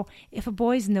how if a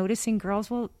boy's noticing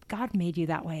girls, well, God made you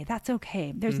that way. That's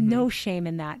okay. There's no shame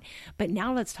in that. But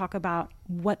now let's talk about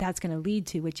what that's going to lead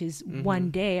to, which is one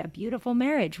day a beautiful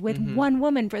marriage with one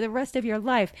woman for the rest of your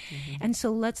life. And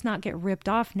so let's not get ripped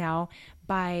off now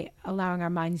by allowing our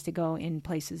minds to go in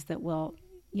places that will,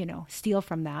 steal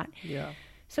from that. Yeah.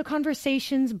 So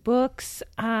conversations, books,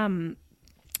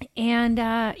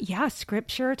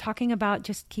 scripture, talking about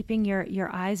just keeping your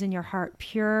eyes and your heart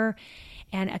pure,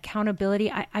 and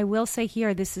accountability. I will say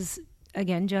here, this is,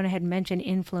 again, Jonah had mentioned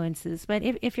influences, but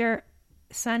if your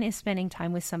son is spending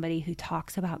time with somebody who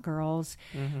talks about girls,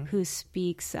 who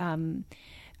speaks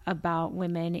about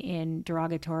women in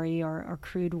derogatory or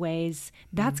crude ways,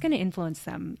 that's going to influence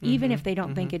them. Even if they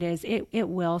don't think it is, it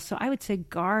will. So I would say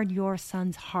guard your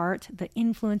son's heart, the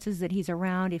influences that he's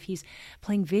around. If he's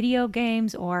playing video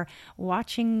games or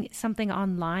watching something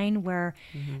online where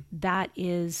that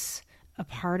is a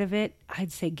part of it,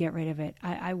 I'd say get rid of it.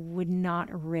 I would not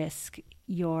risk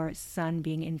your son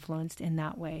being influenced in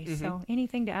that way. So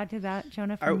anything to add to that,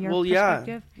 Jonah, from your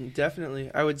perspective? Yeah, definitely.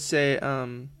 I would say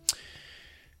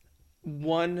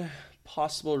one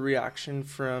possible reaction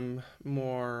from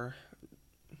more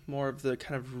of the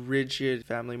kind of rigid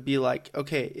family be like,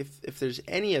 okay, if there's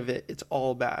any of it, it's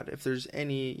all bad. If there's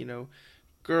any,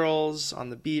 girls on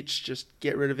the beach, just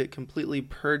get rid of it completely,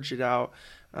 purge it out.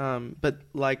 But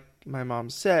like my mom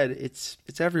said, it's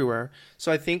everywhere.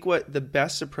 So I think what the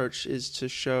best approach is to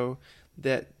show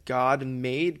that God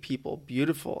made people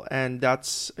beautiful, and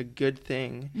that's a good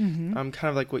thing. Kind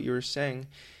of like what you were saying,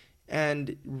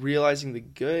 and realizing the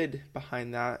good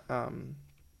behind that,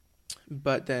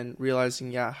 but then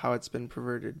realizing, how it's been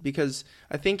perverted. Because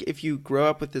I think if you grow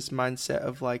up with this mindset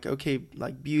of like, okay,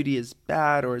 like beauty is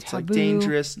bad, or it's taboo, like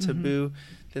dangerous, taboo,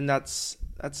 then that's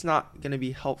not going to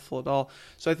be helpful at all.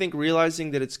 So I think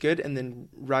realizing that it's good and then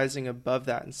rising above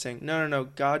that and saying, no,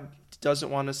 God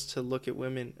doesn't want us to look at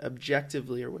women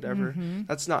objectively or whatever.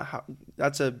 That's not how,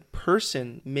 that's a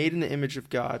person made in the image of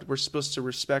God. We're supposed to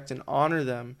respect and honor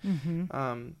them.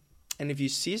 And if you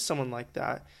see someone like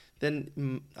that,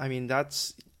 then,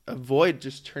 that's avoid,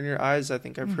 just turn your eyes. I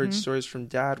think I've heard stories from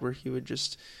Dad where he would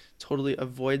just totally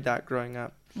avoid that growing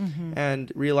up.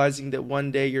 And realizing that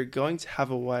one day you're going to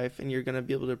have a wife and you're going to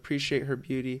be able to appreciate her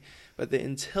beauty. But that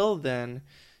until then,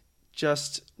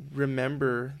 just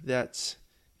remember that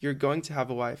you're going to have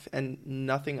a wife and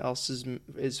nothing else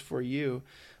is for you.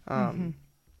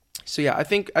 So I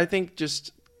think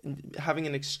just having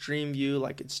an extreme view,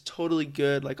 like it's totally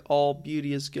good, like all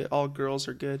beauty is good, all girls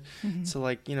are good,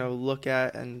 to look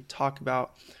at and talk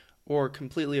about, or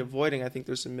completely avoiding. I think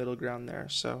there's a middle ground there.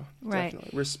 So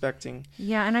definitely respecting.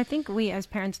 Yeah, and I think we as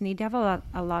parents need to have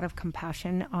a lot of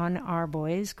compassion on our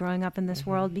boys growing up in this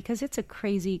world, because it's a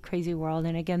crazy, crazy world.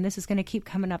 And again, this is going to keep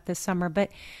coming up this summer,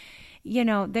 but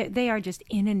they are just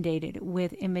inundated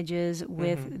with images,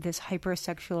 with this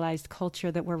hypersexualized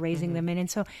culture that we're raising them in. And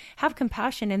so have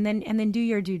compassion, and then do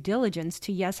your due diligence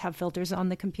to, yes, have filters on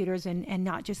the computers, and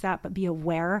not just that, but be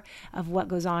aware of what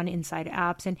goes on inside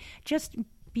apps, and just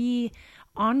be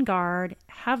on guard,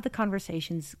 have the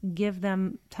conversations, give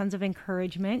them tons of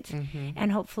encouragement, and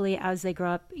hopefully as they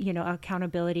grow up,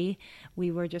 accountability.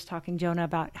 We were just talking, Jonah,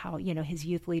 about how, his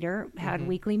youth leader had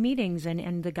weekly meetings,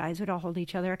 and the guys would all hold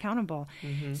each other accountable.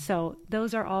 So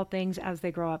those are all things as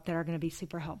they grow up that are going to be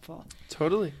super helpful.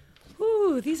 Totally.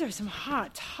 Ooh, these are some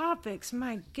hot topics.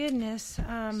 My goodness.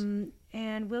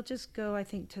 And we'll just go, I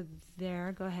think, to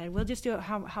there. Go ahead. We'll just do it.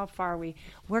 How far are we?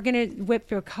 We're going to whip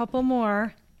through a couple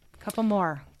more.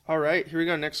 All right, here we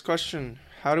go. Next question.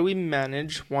 How do we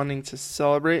manage wanting to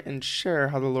celebrate and share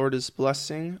how the Lord is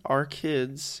blessing our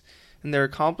kids and their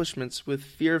accomplishments with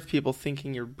fear of people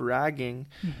thinking you're bragging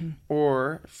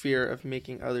or fear of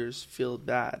making others feel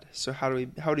bad. So how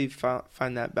do you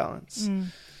find that balance?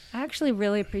 I actually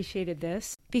really appreciated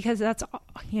this because that's,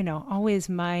 always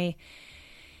my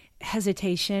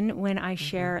hesitation when I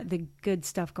share the good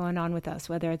stuff going on with us,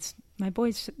 whether it's my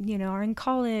boys, are in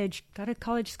college, got a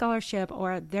college scholarship,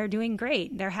 or they're doing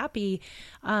great. They're happy.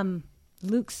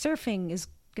 Luke's surfing is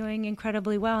going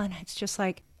incredibly well. And it's just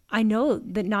like, I know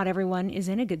that not everyone is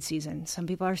in a good season. Some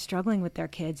people are struggling with their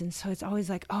kids. And so it's always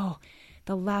like, oh,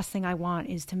 the last thing I want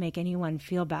is to make anyone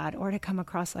feel bad or to come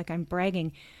across like I'm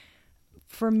bragging.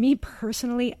 For me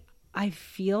personally, I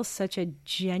feel such a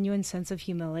genuine sense of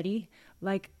humility.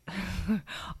 Like,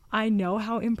 I know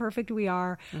how imperfect we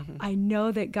are. I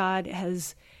know that God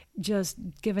has just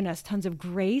given us tons of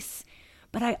grace.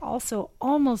 But I also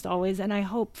almost always, and I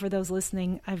hope for those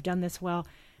listening, I've done this well,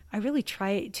 I really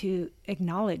try to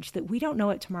acknowledge that we don't know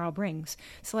what tomorrow brings.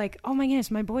 So like, oh my goodness,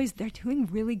 my boys, they're doing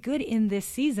really good in this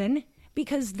season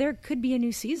because there could be a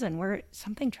new season where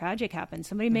something tragic happens.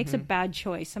 Somebody makes a bad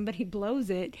choice. Somebody blows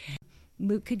it.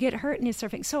 Luke could get hurt in his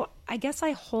surfing. So I guess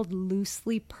I hold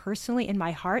loosely personally in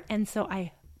my heart. And so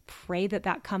I pray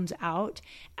that comes out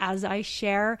as I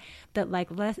share that, like,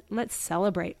 let's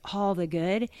celebrate all the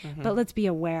good, but let's be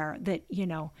aware that,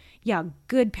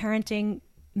 good parenting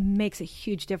makes a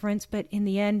huge difference. But in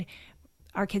the end,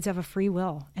 our kids have a free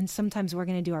will. And sometimes we're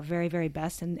going to do our very, very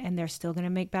best and they're still going to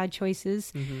make bad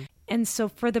choices. And so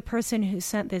for the person who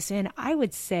sent this in, I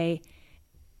would say,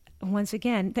 once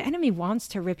again, the enemy wants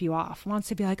to rip you off, wants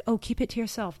to be like, oh, keep it to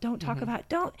yourself. Don't talk about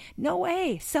it. No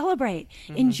way. Celebrate.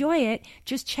 Enjoy it.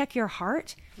 Just check your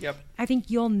heart. Yep. I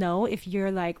think you'll know if you're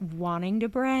like wanting to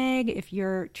brag, if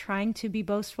you're trying to be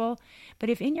boastful. But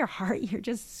if in your heart you're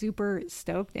just super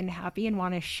stoked and happy and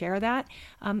want to share that,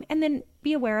 and then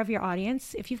be aware of your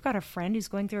audience. If you've got a friend who's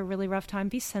going through a really rough time,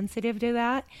 be sensitive to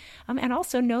that. And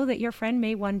also know that your friend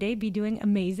may one day be doing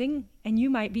amazing and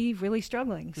you might be really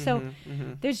struggling. So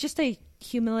there's just a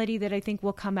humility that I think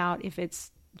will come out if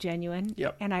it's genuine.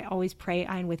 Yep. And I always pray,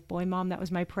 and with Boy Mom, that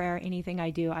was my prayer. Anything I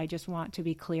do, I just want to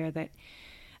be clear that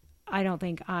I don't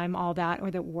think I'm all that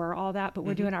or that we're all that, but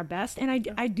we're doing our best. And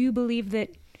I do believe that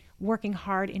working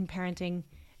hard in parenting,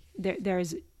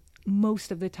 there's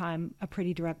most of the time a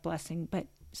pretty direct blessing, but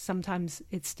sometimes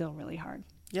it's still really hard.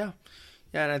 Yeah.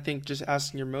 Yeah, and I think just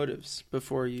asking your motives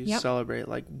before you celebrate,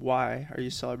 like, why are you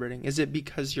celebrating? Is it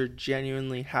because you're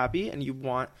genuinely happy and you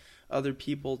want other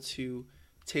people to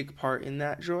take part in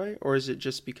that joy? Or is it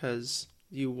just because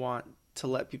you want to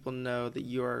let people know that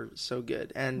you are so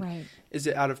good? And is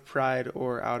it out of pride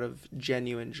or out of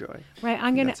genuine joy? Right.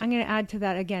 I'm gonna add to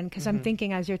that again, because I'm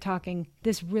thinking as you're talking,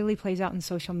 this really plays out in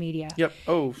social media. Yep.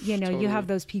 Oh, totally. You have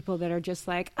those people that are just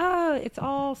like, oh, it's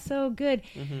all so good.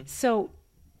 So,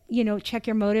 check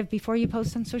your motive before you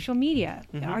post on social media.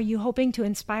 Are you hoping to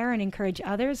inspire and encourage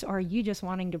others, or are you just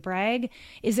wanting to brag?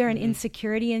 Is there an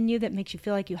insecurity in you that makes you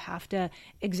feel like you have to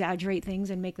exaggerate things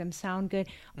and make them sound good?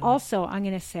 Also, I'm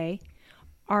going to say,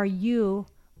 are you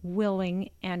willing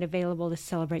and available to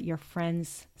celebrate your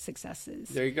friends' successes?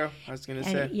 There you go. I was going to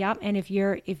say. Yep. And if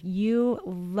you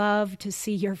love to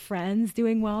see your friends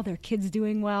doing well, their kids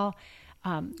doing well,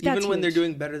 even when they're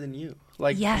doing better than you,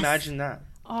 imagine that.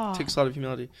 It takes a lot of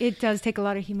humility. It does take a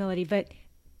lot of humility, but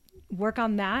work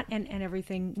on that and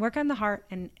everything. Work on the heart,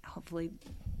 and hopefully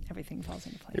everything falls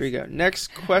into place. Here we go.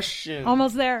 Next question.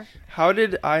 Almost there. How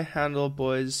did I handle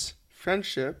boys'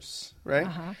 friendships, right?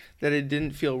 That I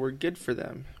didn't feel were good for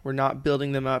them. We're not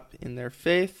building them up in their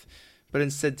faith, but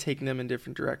instead taking them in a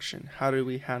different direction. How do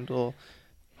we handle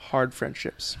hard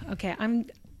friendships? Okay,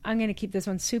 I'm going to keep this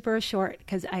one super short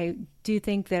because I do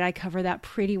think that I cover that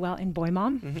pretty well in Boy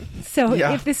Mom. So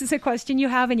if this is a question you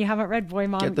have and you haven't read Boy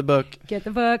Mom, get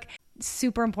the book.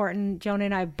 Super important. Jonah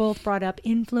and I both brought up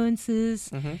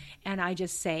influences, and I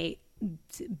just say,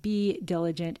 be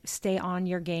diligent, stay on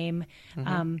your game.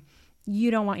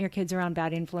 You don't want your kids around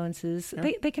bad influences.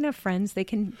 They can have friends. They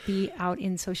can be out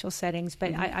in social settings,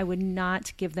 but I would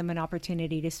not give them an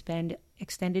opportunity to spend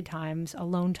extended times,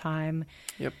 alone time.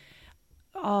 Yep.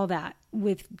 All that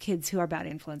with kids who are bad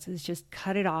influences. Just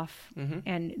cut it off.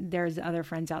 And there's other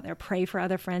friends out there. Pray for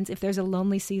other friends. If there's a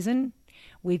lonely season,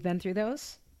 we've been through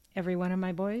those, every one of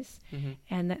my boys,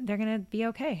 and they're going to be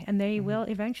okay. And they will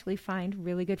eventually find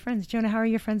really good friends. Jonah, how are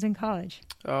your friends in college?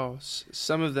 Oh,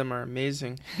 some of them are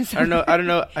amazing. I don't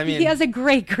know. I mean, he has a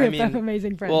great group of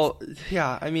amazing friends. Well,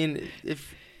 yeah. I mean,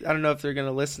 I don't know if they're going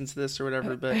to listen to this or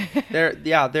whatever, but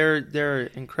they're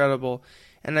incredible.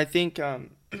 And I think,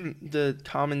 the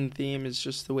common theme is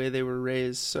just the way they were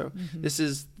raised. So this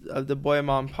is the Boy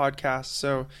Mom podcast.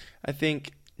 So I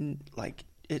think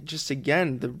it just,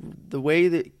 again, the way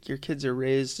that your kids are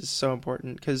raised is so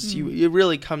important, because it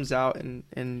really comes out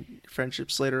in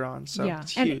friendships later on. So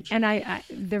it's huge. And I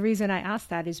the reason I asked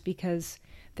that is because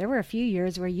there were a few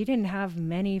years where you didn't have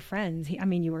many friends. I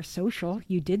mean, you were social,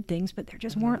 you did things, but there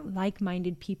just weren't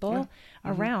like-minded people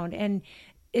around. And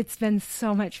it's been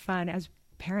so much fun as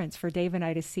parents for Dave and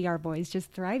I to see our boys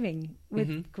just thriving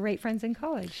with great friends in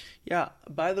college. Yeah.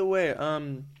 By the way,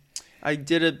 I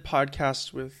did a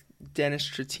podcast with Dennis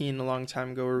Tratine a long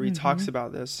time ago where he talks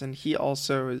about this, and he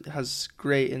also has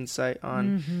great insight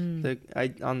on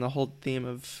the whole theme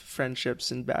of friendships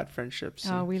and bad friendships.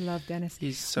 Oh, we love Dennis.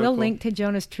 He's so We'll cool. link to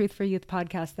Jonah's Truth for Youth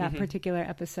podcast, that particular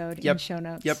episode in show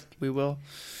notes. Yep, we will.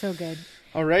 So good.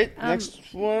 All right,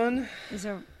 next one. Is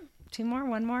there two more?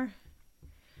 One more?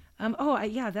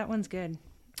 Yeah, that one's good.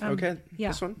 Okay, yeah.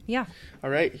 This one? Yeah. All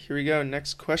right, here we go.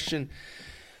 Next question.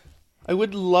 I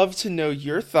would love to know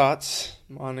your thoughts,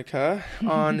 Monica,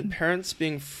 on parents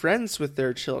being friends with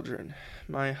their children.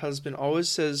 My husband always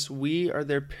says we are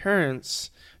their parents,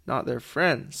 not their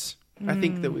friends. I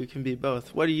think that we can be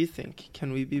both. What do you think?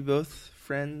 Can we be both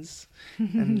friends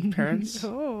and parents?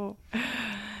 Oh,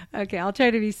 okay. I'll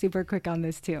try to be super quick on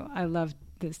this too. I love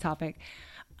this topic.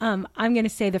 I'm going to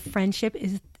say the friendship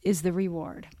is the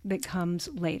reward that comes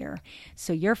later.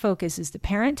 So your focus is the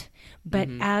parent, but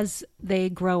as they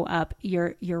grow up,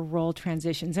 your role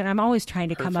transitions. And I'm always trying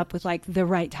to come up with like the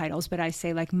right titles, but I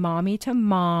say like mommy to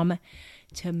mom,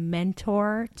 to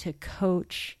mentor, to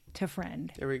coach, to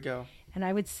friend. There we go. And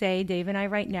I would say Dave and I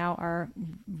right now are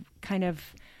kind of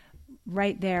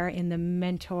right there in the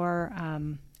mentor,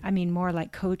 more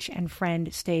like coach and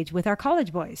friend stage with our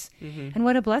college boys. And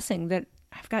what a blessing that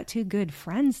I've got two good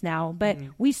friends now, but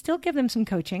we still give them some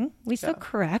coaching. We still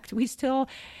correct. We still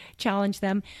challenge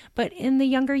them. But in the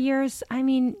younger years,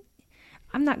 I'm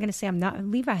not going to say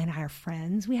Levi and I are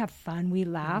friends. We have fun. We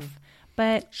laugh.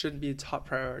 But shouldn't be a top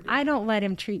priority. I don't let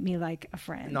him treat me like a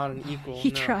friend. Not an equal. He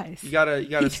tries. You gotta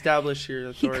establish your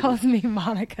authority. He calls me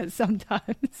Monica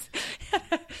sometimes.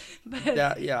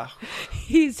 But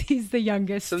he's the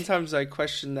youngest. Sometimes I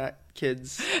question that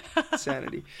kid's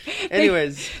sanity.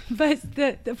 Anyways, but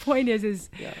the point is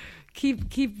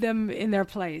keep them in their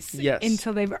place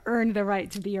until they've earned the right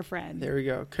to be your friend. There we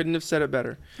go. Couldn't have said it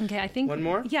better. Okay, I think one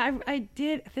more. Yeah, I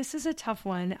did. This is a tough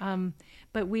one.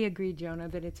 But we agreed, Jonah,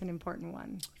 that it's an important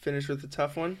one. Finish with the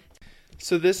tough one.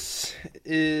 So this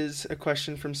is a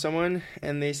question from someone,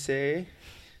 and they say,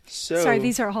 Sorry,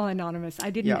 these are all anonymous. I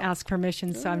didn't ask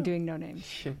permission, so I'm doing no names.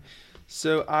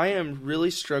 So I am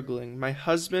really struggling. My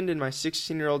husband and my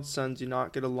 16-year-old son do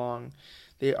not get along.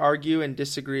 They argue and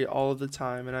disagree all of the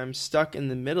time, and I'm stuck in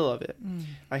the middle of it.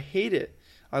 I hate it.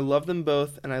 I love them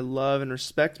both, and I love and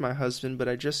respect my husband, but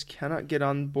I just cannot get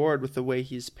on board with the way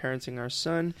he's parenting our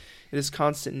son. It is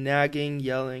constant nagging,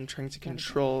 yelling, trying to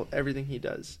control everything he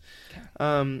does.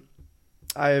 Okay.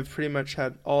 I have pretty much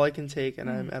had all I can take, and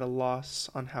I'm at a loss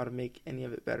on how to make any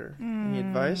of it better. Any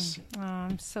advice? Oh,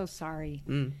 I'm so sorry.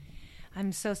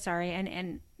 I'm so sorry.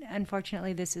 And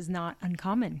unfortunately, this is not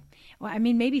uncommon. Well,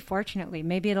 maybe fortunately,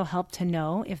 maybe it'll help to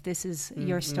know if this is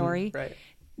your story. Right.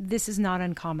 This is not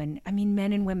uncommon.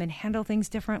 Men and women handle things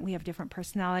different. We have different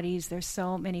personalities. There's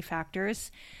so many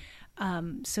factors.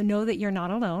 So know that you're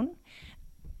not alone.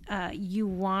 You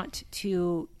want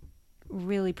to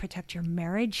really protect your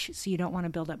marriage, so you don't want to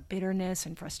build up bitterness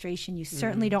and frustration. You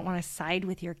certainly don't want to side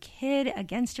with your kid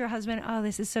against your husband. Oh,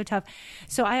 this is so tough.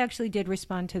 So I actually did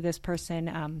respond to this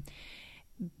person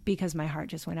because my heart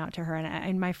just went out to her.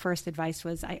 And my first advice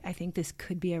was, I think this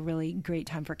could be a really great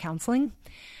time for counseling.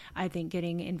 I think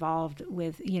getting involved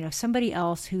with, somebody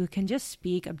else who can just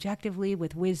speak objectively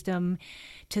with wisdom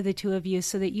to the two of you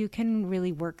so that you can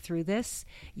really work through this.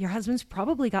 Your husband's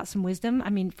probably got some wisdom.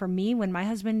 For me, when my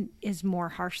husband is more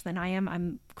harsh than I am,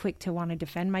 I'm quick to want to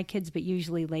defend my kids, but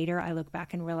usually later I look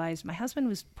back and realize my husband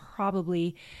was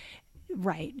probably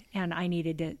right and I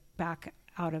needed to back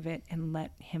out of it and let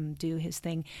him do his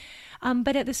thing.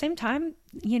 But at the same time,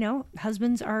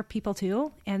 husbands are people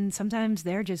too. And sometimes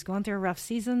they're just going through a rough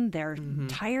season. They're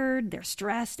tired, they're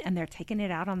stressed, and they're taking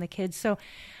it out on the kids. So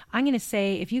I'm going to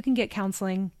say, if you can get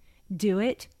counseling, do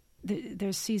it.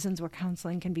 There's seasons where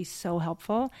counseling can be so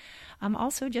helpful.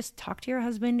 Also, just talk to your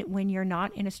husband when you're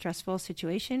not in a stressful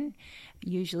situation.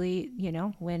 Usually,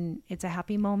 when it's a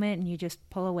happy moment and you just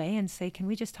pull away and say, can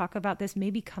we just talk about this?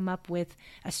 Maybe come up with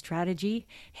a strategy.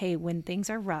 Hey, when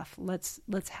things are rough, let's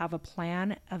have a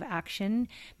plan of action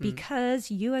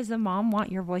because you as a mom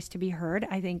want your voice to be heard.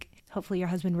 I think hopefully your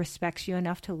husband respects you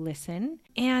enough to listen.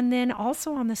 And then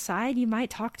also on the side, you might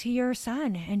talk to your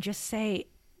son and just say,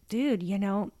 dude,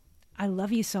 I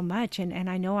love you so much. And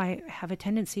I know I have a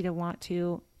tendency to want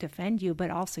to defend you,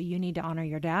 but also you need to honor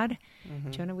your dad.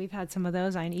 Jonah, we've had some of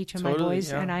those on each of my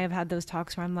boys. And I have had those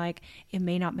talks where I'm like, it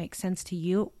may not make sense to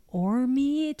you or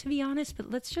me, to be honest, but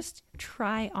let's just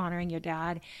try honoring your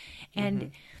dad.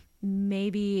 And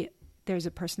maybe there's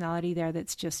a personality there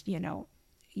that's just,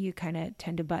 you kind of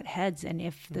tend to butt heads. And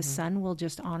if the son will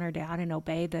just honor dad and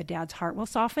obey, the dad's heart will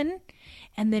soften,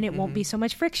 and then it won't be so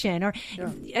much friction. Or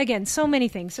again, so many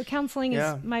things. So counseling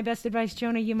is my best advice.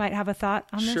 Jonah, you might have a thought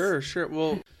on this? Sure.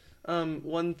 Well,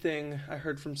 one thing I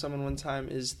heard from someone one time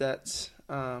is that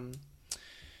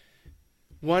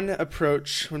one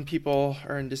approach when people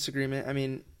are in disagreement, I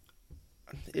mean,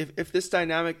 if this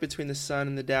dynamic between the son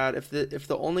and the dad, if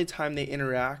the only time they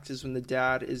interact is when the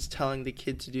dad is telling the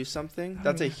kid to do something,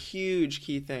 that's a huge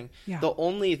key thing. Yeah. The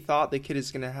only thought the kid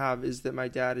is going to have is that my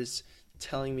dad is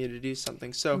telling me to do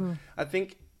something. So I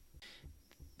think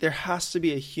there has to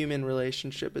be a human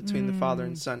relationship between the father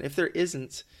and son. If there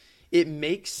isn't, it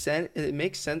makes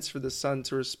sense for the son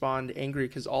to respond angry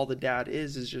because all the dad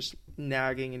is just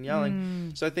nagging and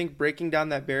yelling. So I think breaking down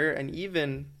that barrier, and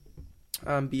even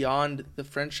beyond the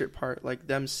friendship part, like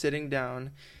them sitting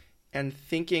down and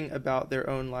thinking about their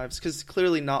own lives, because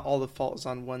clearly not all the fault is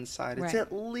on one side. It's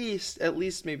at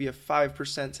least maybe a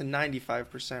 5% to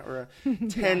 95%, or a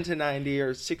 10 to 90,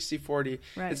 or 60-40.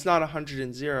 It's not 100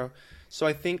 and 0. So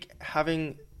I think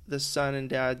having the son and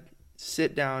dad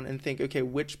sit down and think, okay,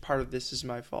 which part of this is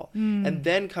my fault? And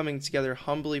then coming together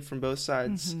humbly from both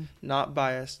sides, not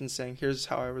biased, and saying, here's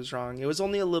how I was wrong. It was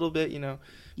only a little bit,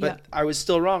 but I was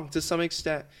still wrong to some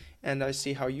extent, and I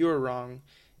see how you were wrong,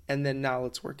 and then now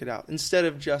let's work it out. Instead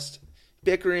of just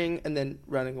bickering and then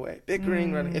running away.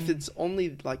 Running. If it's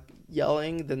only like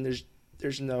yelling, then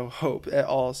there's no hope at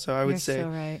all. So I would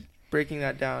say breaking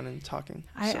that down and talking.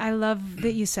 I love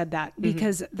that you said that,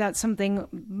 because that's something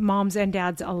moms and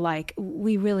dads alike,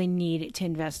 we really need to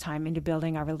invest time into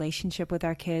building our relationship with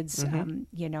our kids.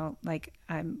 Like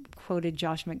I'm quoted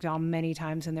Josh McDowell many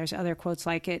times, and there's other quotes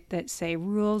like it that say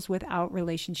rules without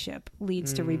relationship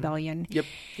leads to rebellion.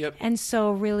 Yep. And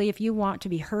so really, if you want to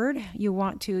be heard, you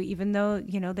want to, even though,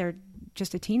 they're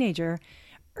just a teenager,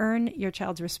 earn your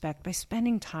child's respect by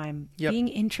spending time, being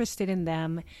interested in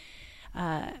them.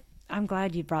 I'm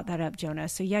glad you brought that up, Jonah.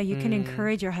 So you can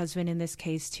encourage your husband in this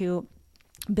case to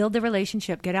build the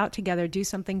relationship, get out together, do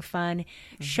something fun,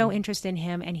 show interest in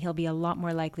him, and he'll be a lot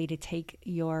more likely to take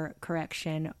your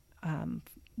correction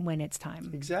when it's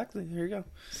time. Exactly. There you go.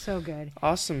 So good.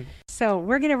 Awesome. So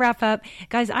we're going to wrap up.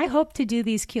 Guys, I hope to do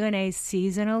these Q&As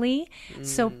seasonally.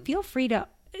 So feel free to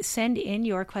send in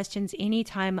your questions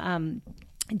anytime.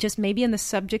 Just maybe in the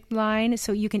subject line.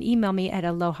 So you can email me at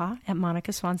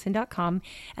aloha@monicaswanson.com.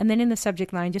 And then in the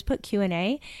subject line, just put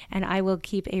Q&A, and I will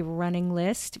keep a running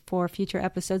list for future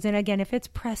episodes. And again, if it's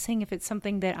pressing, if it's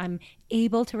something that I'm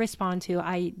able to respond to,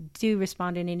 I do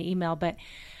respond in an email, but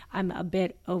I'm a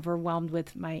bit overwhelmed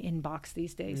with my inbox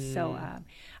these days. So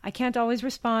I can't always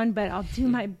respond, but I'll do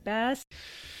my best.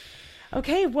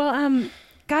 Okay, well,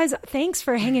 guys, thanks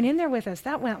for hanging in there with us.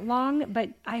 That went long, but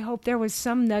I hope there was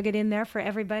some nugget in there for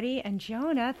everybody. And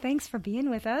Jonah, thanks for being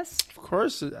with us. Of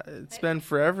course. It's been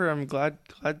forever. I'm glad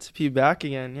to be back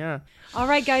again. Yeah. All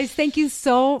right, guys. Thank you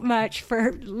so much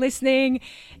for listening,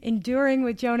 enduring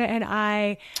with Jonah and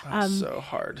I. So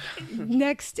hard.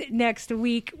 Next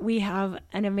week, we have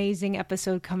an amazing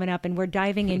episode coming up, and we're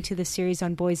diving into the series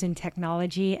on boys in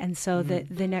technology. And so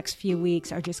the next few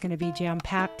weeks are just going to be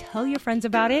jam-packed. Tell your friends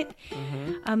about it.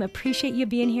 Appreciate you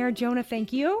being here. Jonah,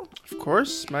 thank you. Of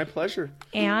course. My pleasure.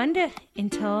 And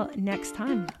until next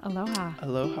time, aloha.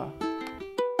 Aloha.